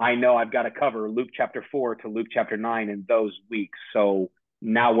 I know I've got to cover Luke chapter 4 to Luke chapter 9 in those weeks. So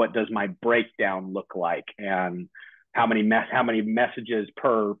now what does my breakdown look like? And how many messages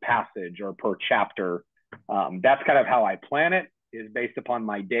per passage or per chapter? That's kind of how I plan it, is based upon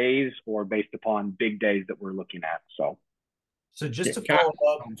my days or based upon big days that we're looking at. So just to follow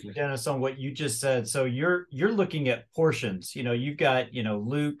up, Dennis, on what you just said, so you're looking at portions. You've got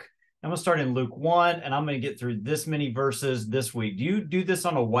Luke. I'm going to start in Luke 1, and I'm going to get through this many verses this week. Do you do this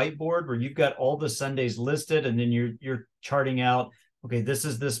on a whiteboard where you've got all the Sundays listed, and then you're charting out, okay, this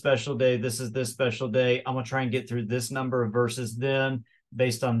is this special day, this is this special day, I'm going to try and get through this number of verses then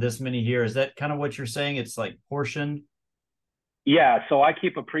based on this many here? Is that kind of what you're saying? It's like portioned? Yeah, so I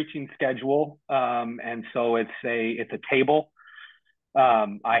keep a preaching schedule, and so it's a table.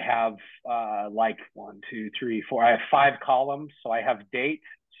 I have like 1, 2, 3, 4. I have 5 columns. So I have date,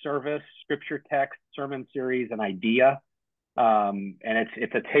 service, scripture text, sermon series, and idea. And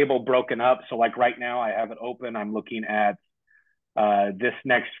it's a table broken up. So like right now I have it open. I'm looking at this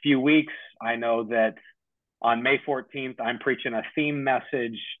next few weeks. I know that on May 14th, I'm preaching a theme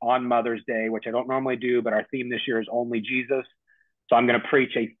message on Mother's Day, which I don't normally do, but our theme this year is Only Jesus. So I'm going to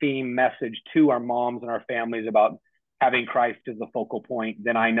preach a theme message to our moms and our families about having Christ as the focal point.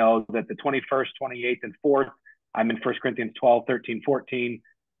 Then I know that the 21st, 28th, and 4th, I'm in 1 Corinthians 12, 13, 14.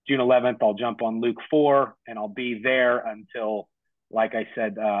 June 11th, I'll jump on Luke 4, and I'll be there until, like I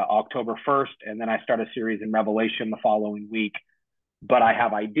said, October 1st. And then I start a series in Revelation the following week. But I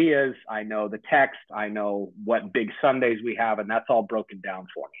have ideas. I know the text. I know what big Sundays we have, and that's all broken down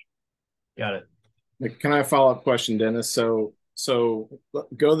for me. Got it. Can I have a follow-up question, Dennis? So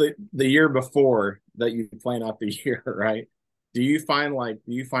go the year before that you plan out the year, right? do you find like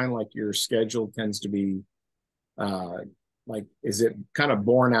your schedule tends to be like, is it kind of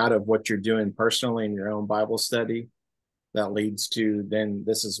born out of what you're doing personally in your own Bible study that leads to, then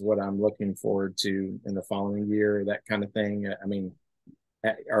this is what I'm looking forward to in the following year, that kind of thing? I mean,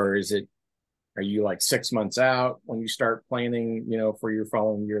 or are you like 6 months out when you start planning, for your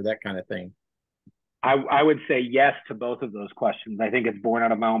following year, that kind of thing? I would say yes to both of those questions. I think it's born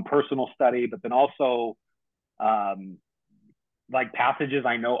out of my own personal study, but then also like passages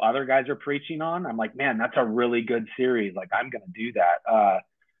I know other guys are preaching on. I'm like, man, that's a really good series. Like, I'm going to do that.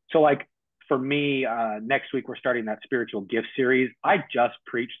 So like for me, next week, we're starting that spiritual gift series. I just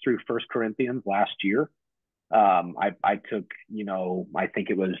preached through 1 Corinthians last year. I took, I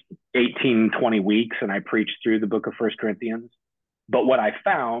think it was 18, 20 weeks, and I preached through the book of 1 Corinthians. But what I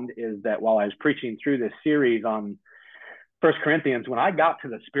found is that while I was preaching through this series on 1 Corinthians, when I got to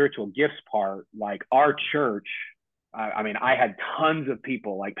the spiritual gifts part, like our church, I mean, I had tons of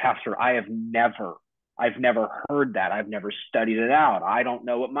people like, Pastor, I've never heard that. I've never studied it out. I don't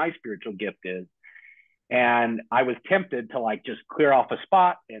know what my spiritual gift is. And I was tempted to like just clear off a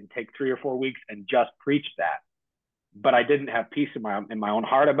spot and take 3 or 4 weeks and just preach that. But I didn't have peace in my own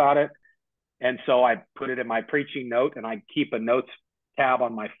heart about it. And so I put it in my preaching note, and I keep a notes tab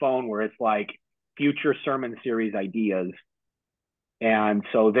on my phone where it's like future sermon series ideas. And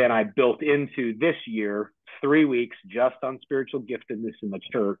so then I built into this year 3 weeks just on spiritual giftedness in the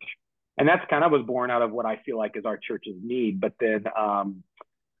church. And that's kind of was born out of what I feel like is our church's need. But then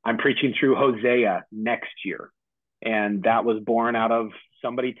I'm preaching through Hosea next year. And that was born out of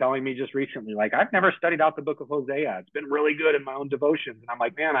somebody telling me just recently, like, I've never studied out the book of Hosea. It's been really good in my own devotions. And I'm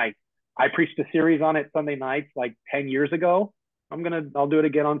like, man, I preached a series on it Sunday nights like 10 years ago. I'll do it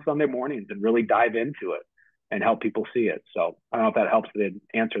again on Sunday mornings and really dive into it and help people see it. So I don't know if that helps to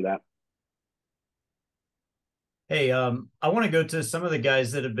answer that. Hey, I want to go to some of the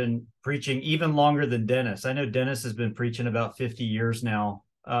guys that have been preaching even longer than Dennis. I know Dennis has been preaching about 50 years now.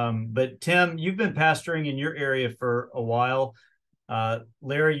 But Tim, you've been pastoring in your area for a while.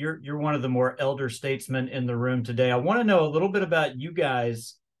 Larry, you're one of the more elder statesmen in the room today. I want to know a little bit about you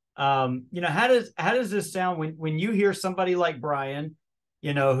guys. How does this sound when you hear somebody like Brian,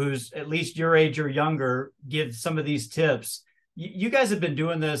 who's at least your age or younger, give some of these tips? You guys have been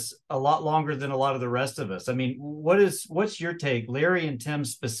doing this a lot longer than a lot of the rest of us. I mean, what's your take, Larry and Tim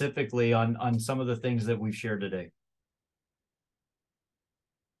specifically, on some of the things that we've shared today?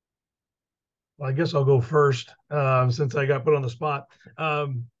 Well, I guess I'll go first since I got put on the spot.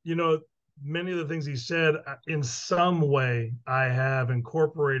 Many of the things he said, in some way, I have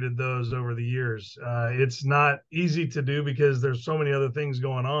incorporated those over the years. It's not easy to do because there's so many other things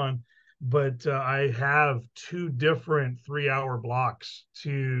going on, but I have 2 different 3-hour blocks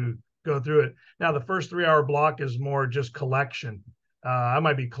to go through it. Now, the first 3-hour block is more just collection. I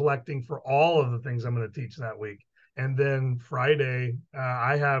might be collecting for all of the things I'm going to teach that week. And then Friday,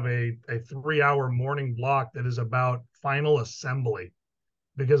 I have a 3-hour morning block that is about final assembly,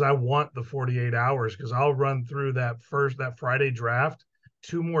 because I want the 48 hours, because I'll run through that Friday draft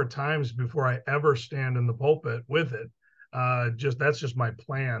 2 more times before I ever stand in the pulpit with it. That's just my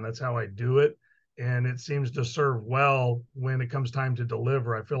plan. That's how I do it. And it seems to serve well when it comes time to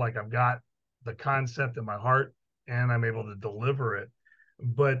deliver. I feel like I've got the concept in my heart and I'm able to deliver it.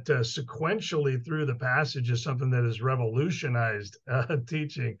 But sequentially through the passage is something that has revolutionized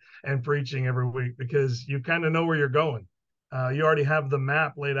teaching and preaching every week, because you kind of know where you're going. You already have the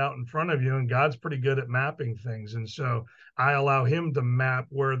map laid out in front of you, and God's pretty good at mapping things. And so I allow him to map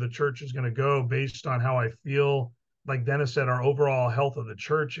where the church is going to go based on how I feel, like Dennis said, our overall health of the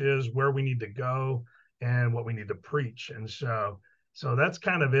church is, where we need to go and what we need to preach. And so that's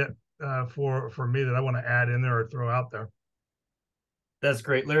kind of it for me that I want to add in there or throw out there. That's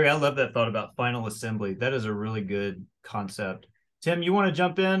great. Larry, I love that thought about final assembly. That is a really good concept. Tim, you want to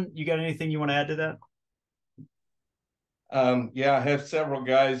jump in? You got anything you want to add to that? Yeah, I have several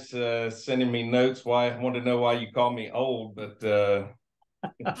guys sending me notes. I want to know why you call me old, but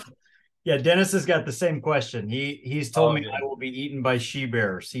yeah, Dennis has got the same question. He's told me I will be eaten by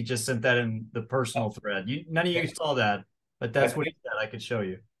she-bears. He just sent that in the personal thread. None of you saw that, but that's what he said. I could show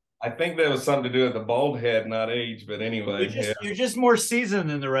you. I think that was something to do with the bald head, not age, but anyway. You're just more seasoned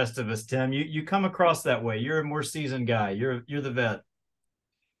than the rest of us, Tim. You come across that way. You're a more seasoned guy. You're the vet.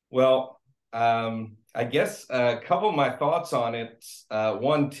 Well, I guess a couple of my thoughts on it.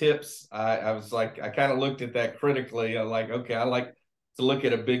 One, tips. I was like, I kind of looked at that critically. I'm like, okay, I like to look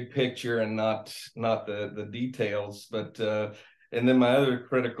at a big picture and not the details. But and then my other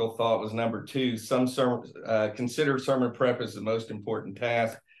critical thought was number 2. Consider sermon prep as the most important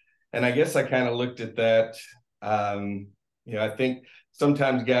task. And I guess I kind of looked at that I think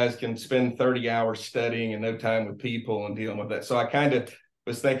sometimes guys can spend 30 hours studying and no time with people and dealing with that. So I kind of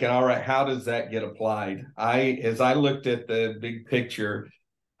was thinking, all right, how does that get applied? As I looked at the big picture,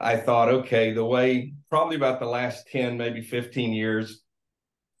 I thought, okay, the way probably about the last 10, maybe 15 years,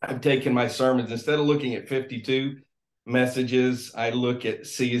 I've taken my sermons, instead of looking at 52 messages, I look at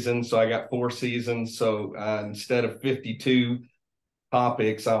seasons. So I got 4 seasons. So instead of 52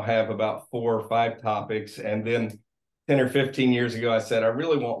 topics, I'll have about 4 or 5 topics. And then 10 or 15 years ago, I said, I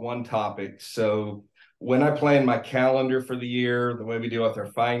really want one topic. So when I plan my calendar for the year, the way we deal with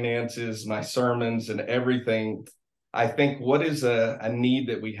our finances, my sermons and everything, I think what is a need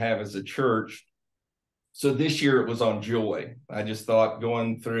that we have as a church. So this year it was on joy. I just thought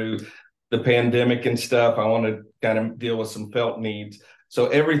going through the pandemic and stuff, I want to kind of deal with some felt needs. So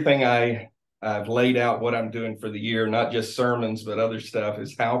everything I've laid out what I'm doing for the year, not just sermons, but other stuff,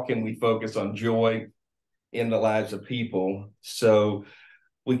 is how can we focus on joy in the lives of people. So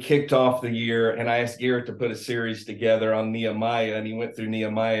we kicked off the year and I asked Garrett to put a series together on Nehemiah, and he went through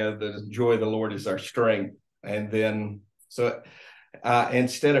Nehemiah, the joy of the Lord is our strength. And then, so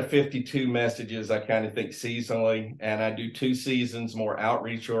instead of 52 messages, I kind of think seasonally, and I do 2 seasons more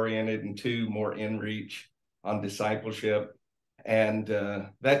outreach oriented and 2 more in reach on discipleship. And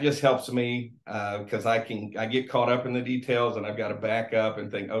that just helps me because I get caught up in the details, and I've got to back up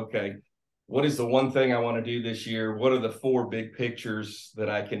and think, okay, what is the one thing I want to do this year? What are the 4 big pictures that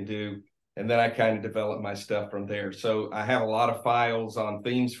I can do? And then I kind of develop my stuff from there. So I have a lot of files on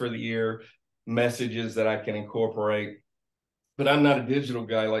themes for the year, messages that I can incorporate. But I'm not a digital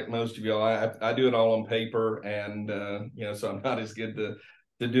guy like most of y'all. I do it all on paper, and so I'm not as good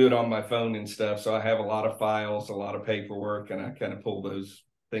to do it on my phone and stuff. So I have a lot of files, a lot of paperwork, and I kind of pull those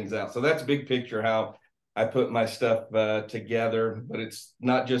things out. So that's big picture how I put my stuff together. But it's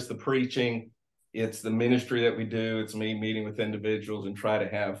not just the preaching, it's the ministry that we do. It's me meeting with individuals and try to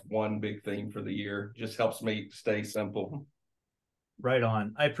have one big theme for the year. Just helps me stay simple. Right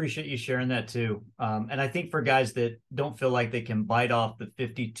on. I appreciate you sharing that too. And I think for guys that don't feel like they can bite off the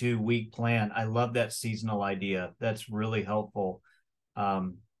 52-week plan, I love that seasonal idea. That's really helpful.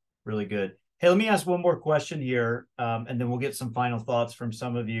 Really good. Hey, let me ask one more question here, and then we'll get some final thoughts from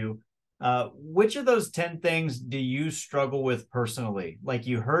some of you. Which of those 10 things do you struggle with personally? Like,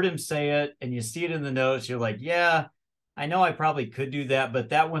 you heard him say it and you see it in the notes. You're like, yeah, I know I probably could do that, but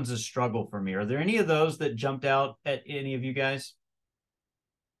that one's a struggle for me. Are there any of those that jumped out at any of you guys?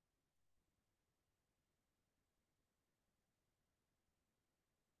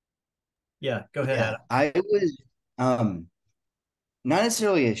 Yeah, go ahead, Adam. I was not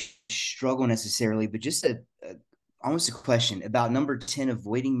necessarily a struggle necessarily, but just almost a question about number 10,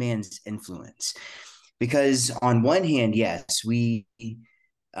 avoiding man's influence. Because on one hand, yes, we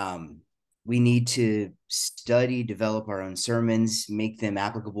need to study, develop our own sermons, make them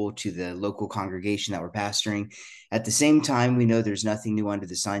applicable to the local congregation that we're pastoring. At the same time, we know there's nothing new under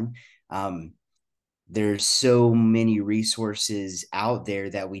the sun. There's so many resources out there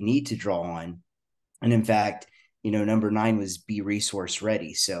that we need to draw on. And in fact, number 9 was be resource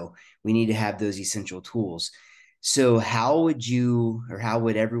ready. So we need to have those essential tools. So how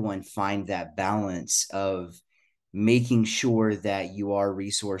would everyone find that balance of making sure that you are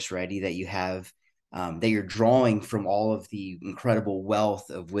resource ready, that you have, that you're drawing from all of the incredible wealth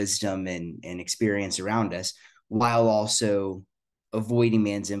of wisdom and experience around us, while also avoiding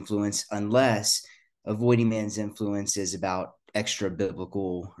man's influence, unless avoiding man's influence is about extra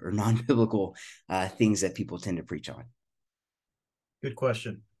biblical or non-biblical things that people tend to preach on? Good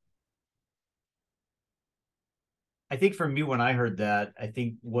question. I think for me, when I heard that, I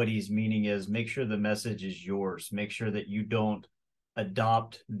think what he's meaning is make sure the message is yours. Make sure that you don't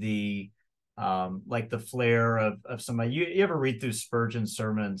adopt the like the flair of somebody. You ever read through Spurgeon's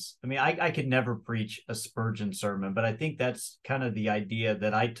sermons? I mean, I could never preach a Spurgeon sermon, but I think that's kind of the idea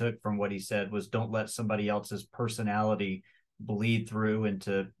that I took from what he said was don't let somebody else's personality bleed through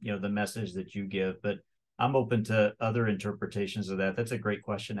into, the message that you give. But I'm open to other interpretations of that. That's a great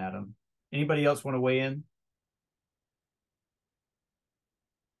question, Adam. Anybody else want to weigh in?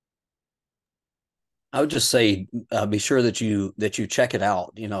 I would just say, be sure that you check it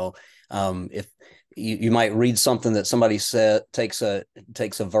out. If you might read something that somebody said, takes a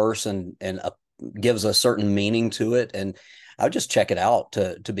verse and gives a certain meaning to it, and I would just check it out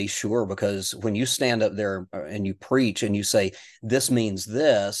to be sure, because when you stand up there and you preach and you say this means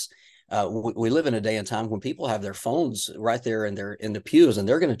this, we live in a day and time when people have their phones right there and they're in the pews, and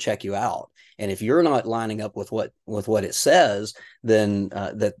they're going to check you out. And if you're not lining up with what it says, then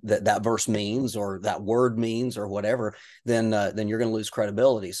that verse means, or that word means, or whatever, then you're going to lose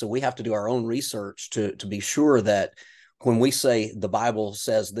credibility. So we have to do our own research to be sure that when we say the Bible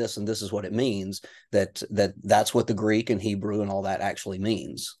says this and this is what it means, that's what the Greek and Hebrew and all that actually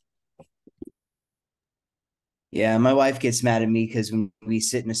means. Yeah, my wife gets mad at me because when we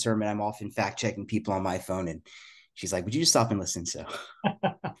sit in a sermon, I'm often fact checking people on my phone, and she's like, "Would you just stop and listen?" So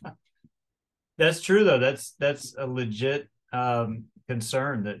that's true, though. That's a legit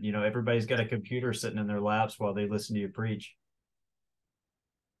concern that everybody's got a computer sitting in their laps while they listen to you preach.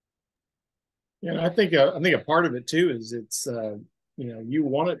 Yeah, I think a part of it too is it's you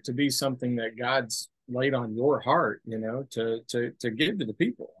want it to be something that God's laid on your heart, to give to the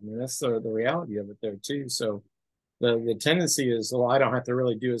people. I mean, that's the reality of it there too. So the tendency is, well, I don't have to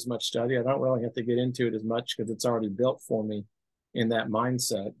really do as much study. I don't really have to get into it as much because it's already built for me in that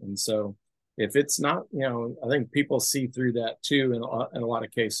mindset. And so if it's not, I think people see through that too. In a lot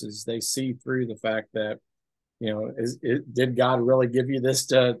of cases, they see through the fact that, did God really give you this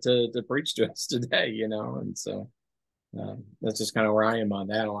to preach to us today? And so that's just kind of where I am on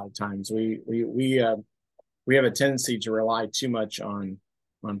that. A lot of times we have a tendency to rely too much on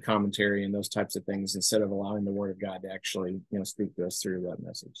commentary and those types of things instead of allowing the Word of God to actually speak to us through that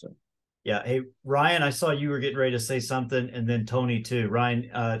message. So yeah. Hey, Ryan, I saw you were getting ready to say something, and then Tony too.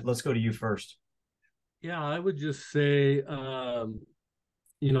 Ryan, let's go to you first. Yeah, I would just say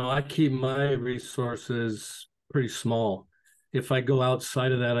I keep my resources pretty small. If I go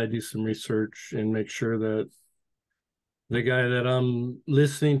outside of that, I do some research and make sure that the guy that I'm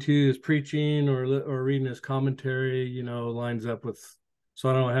listening to is preaching or reading his commentary, lines up with, so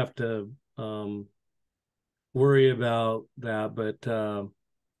I don't have to worry about that. But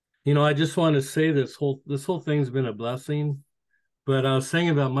I just want to say this whole thing's been a blessing. But I was saying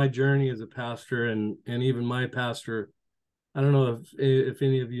about my journey as a pastor and even my pastor. I don't know if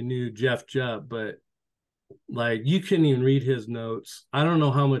any of you knew Jeff Jupp, but like you couldn't even read his notes. I don't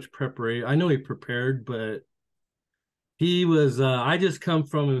know how much preparation. I know he prepared, but he was. I just come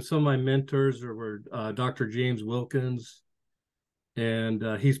from him. Some of my mentors were Dr. James Wilkins, and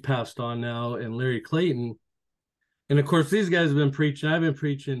he's passed on now, and Larry Clayton. And of course, these guys have been preaching. I've been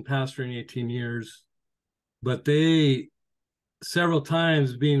preaching, pastoring 18 years, but they several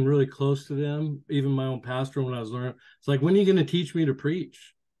times being really close to them, even my own pastor when I was learning, it's like, when are you going to teach me to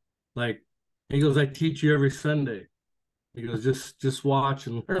preach? Like, he goes, I teach you every Sunday. He goes, just watch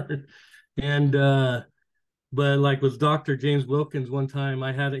and learn. And but like with Dr. James Wilkins, one time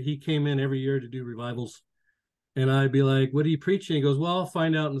he came in every year to do revivals, and I'd be like, what are you preaching? He goes, well, I'll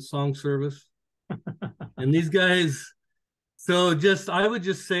find out in the song service. And these guys, so I would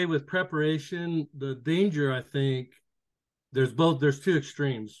just say with preparation, the danger, I think, there's two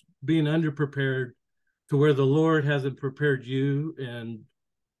extremes: being underprepared to where the Lord hasn't prepared you and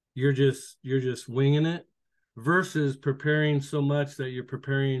you're just winging it, versus preparing so much that you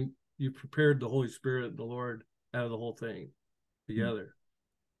prepared the Holy Spirit and the Lord out of the whole thing together.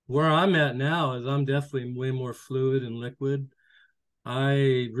 Where I'm at now is I'm definitely way more fluid and liquid.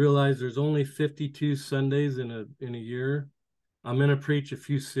 I realize there's only 52 Sundays in a year. I'm going to preach a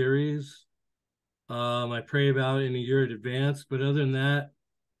few series. I pray about it in a year in advance, but other than that,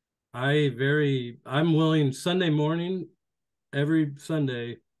 I'm willing Sunday morning, every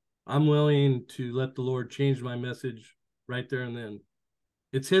Sunday, I'm willing to let the Lord change my message right there and then.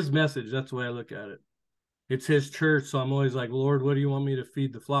 It's his message. That's the way I look at it. It's his church. So I'm always like, Lord, what do you want me to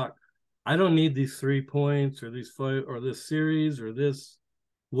feed the flock? I don't need these 3 points or these 5 or this series or this.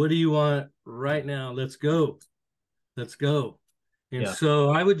 What do you want right now? Let's go. Let's go. And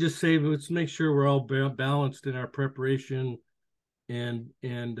so I would just say, let's make sure we're all balanced in our preparation. And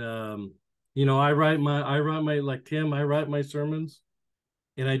I write my like Tim, I write my sermons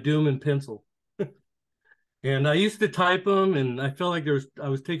and I do them in pencil. And I used to type them, and I felt like I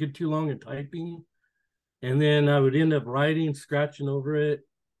was taking too long in typing. And then I would end up writing, scratching over it.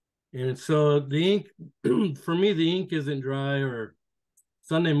 And so the ink, for me, the ink isn't dry. Or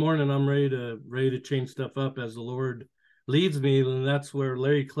Sunday morning, I'm ready to change stuff up as the Lord leads me. And that's where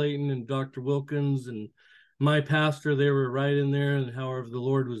Larry Clayton and Dr. Wilkins and my pastor, they were right in there, and however the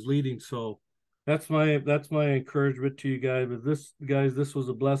Lord was leading. So that's my encouragement to you guys. But this was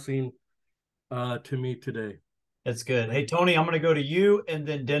a blessing to me today. That's good. Hey, Tony, I'm going to go to you, and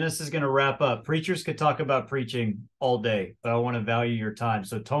then Dennis is going to wrap up. Preachers could talk about preaching all day, but I want to value your time.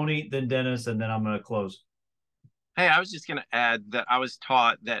 So Tony, then Dennis, and then I'm going to close. Hey, I was just going to add that I was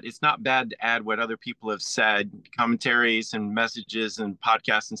taught that it's not bad to add what other people have said, commentaries and messages and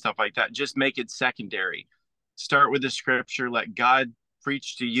podcasts and stuff like that. Just make it secondary. Start with the scripture, let God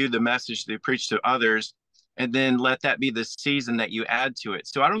preach to you the message they preach to others, and then let that be the season that you add to it.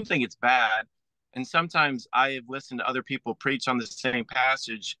 So I don't think it's bad. And sometimes I have listened to other people preach on the same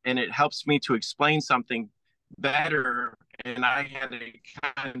passage, and it helps me to explain something better, and I had it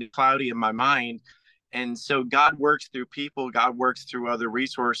kind of cloudy in my mind. And so God works through people, God works through other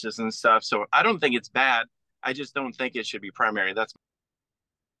resources and stuff. So I don't think it's bad. I just don't think it should be primary. That's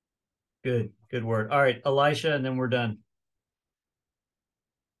good word. All right, Elisha, and then we're done.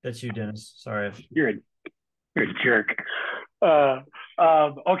 That's you, Dennis. Sorry. You're a jerk.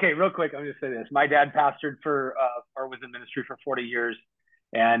 Okay, real quick, I'm going to say this. My dad pastored or was in ministry for 40 years,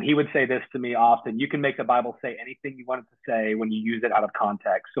 and he would say this to me often: you can make the Bible say anything you want it to say when you use it out of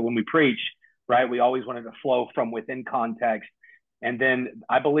context. So when we preach, right, we always want it to flow from within context. And then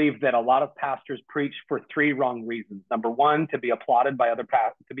I believe that a lot of pastors preach for 3 wrong reasons. Number 1, to be applauded by other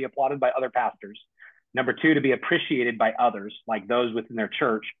pastors. Number 2, to be appreciated by others, like those within their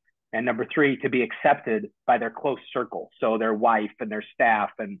church. And number 3, to be accepted by their close circle, so their wife and their staff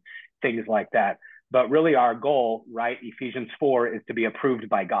and things like that. But really our goal, right, Ephesians 4, is to be approved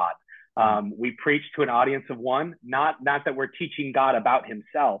by God. We preach to an audience of 1, not that we're teaching God about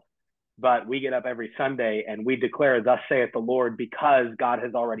himself, but we get up every Sunday and we declare, thus saith the Lord, because God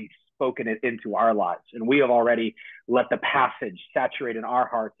has already spoken it into our lives. And we have already let the passage saturate in our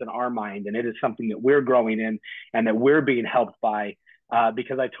hearts and our mind. And it is something that we're growing in and that we're being helped by.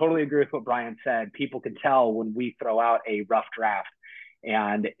 Because I totally agree with what Brian said. People can tell when we throw out a rough draft.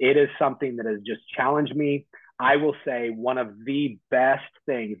 And it is something that has just challenged me. I will say one of the best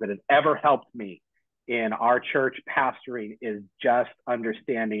things that has ever helped me in our church pastoring is just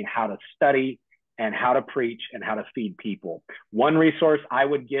understanding how to study and how to preach and how to feed people. One resource I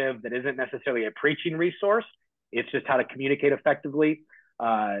would give that isn't necessarily a preaching resource, it's just how to communicate effectively.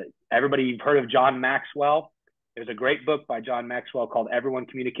 Everybody, you've heard of John Maxwell. There's a great book by John Maxwell called Everyone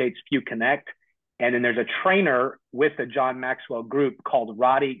Communicates, Few Connect. And then there's a trainer with the John Maxwell group called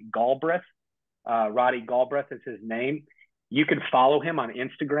Roddy Galbraith. Roddy Galbraith is his name. You can follow him on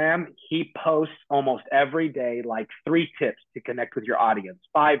Instagram. He posts almost every day, like 3 tips to connect with your audience,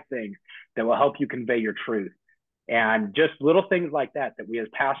 5 things that will help you convey your truth. And just little things like that we as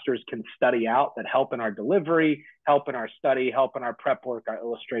pastors can study out that help in our delivery, help in our study, help in our prep work, our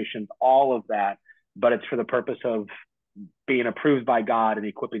illustrations, all of that. But it's for the purpose of being approved by God and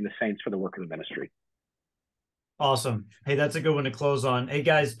equipping the saints for the work of the ministry. Awesome. Hey, that's a good one to close on. Hey,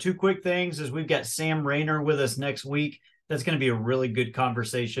 guys, 2 quick things as we've got Sam Rayner with us next week. That's going to be a really good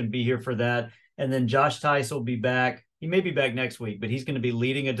conversation. Be here for that. And then Josh Tice will be back. He may be back next week, but he's going to be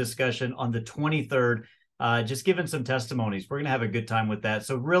leading a discussion on the 23rd, just giving some testimonies. We're going to have a good time with that.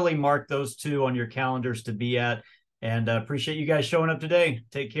 So really mark those 2 on your calendars to be at. And appreciate you guys showing up today.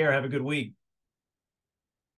 Take care. Have a good week.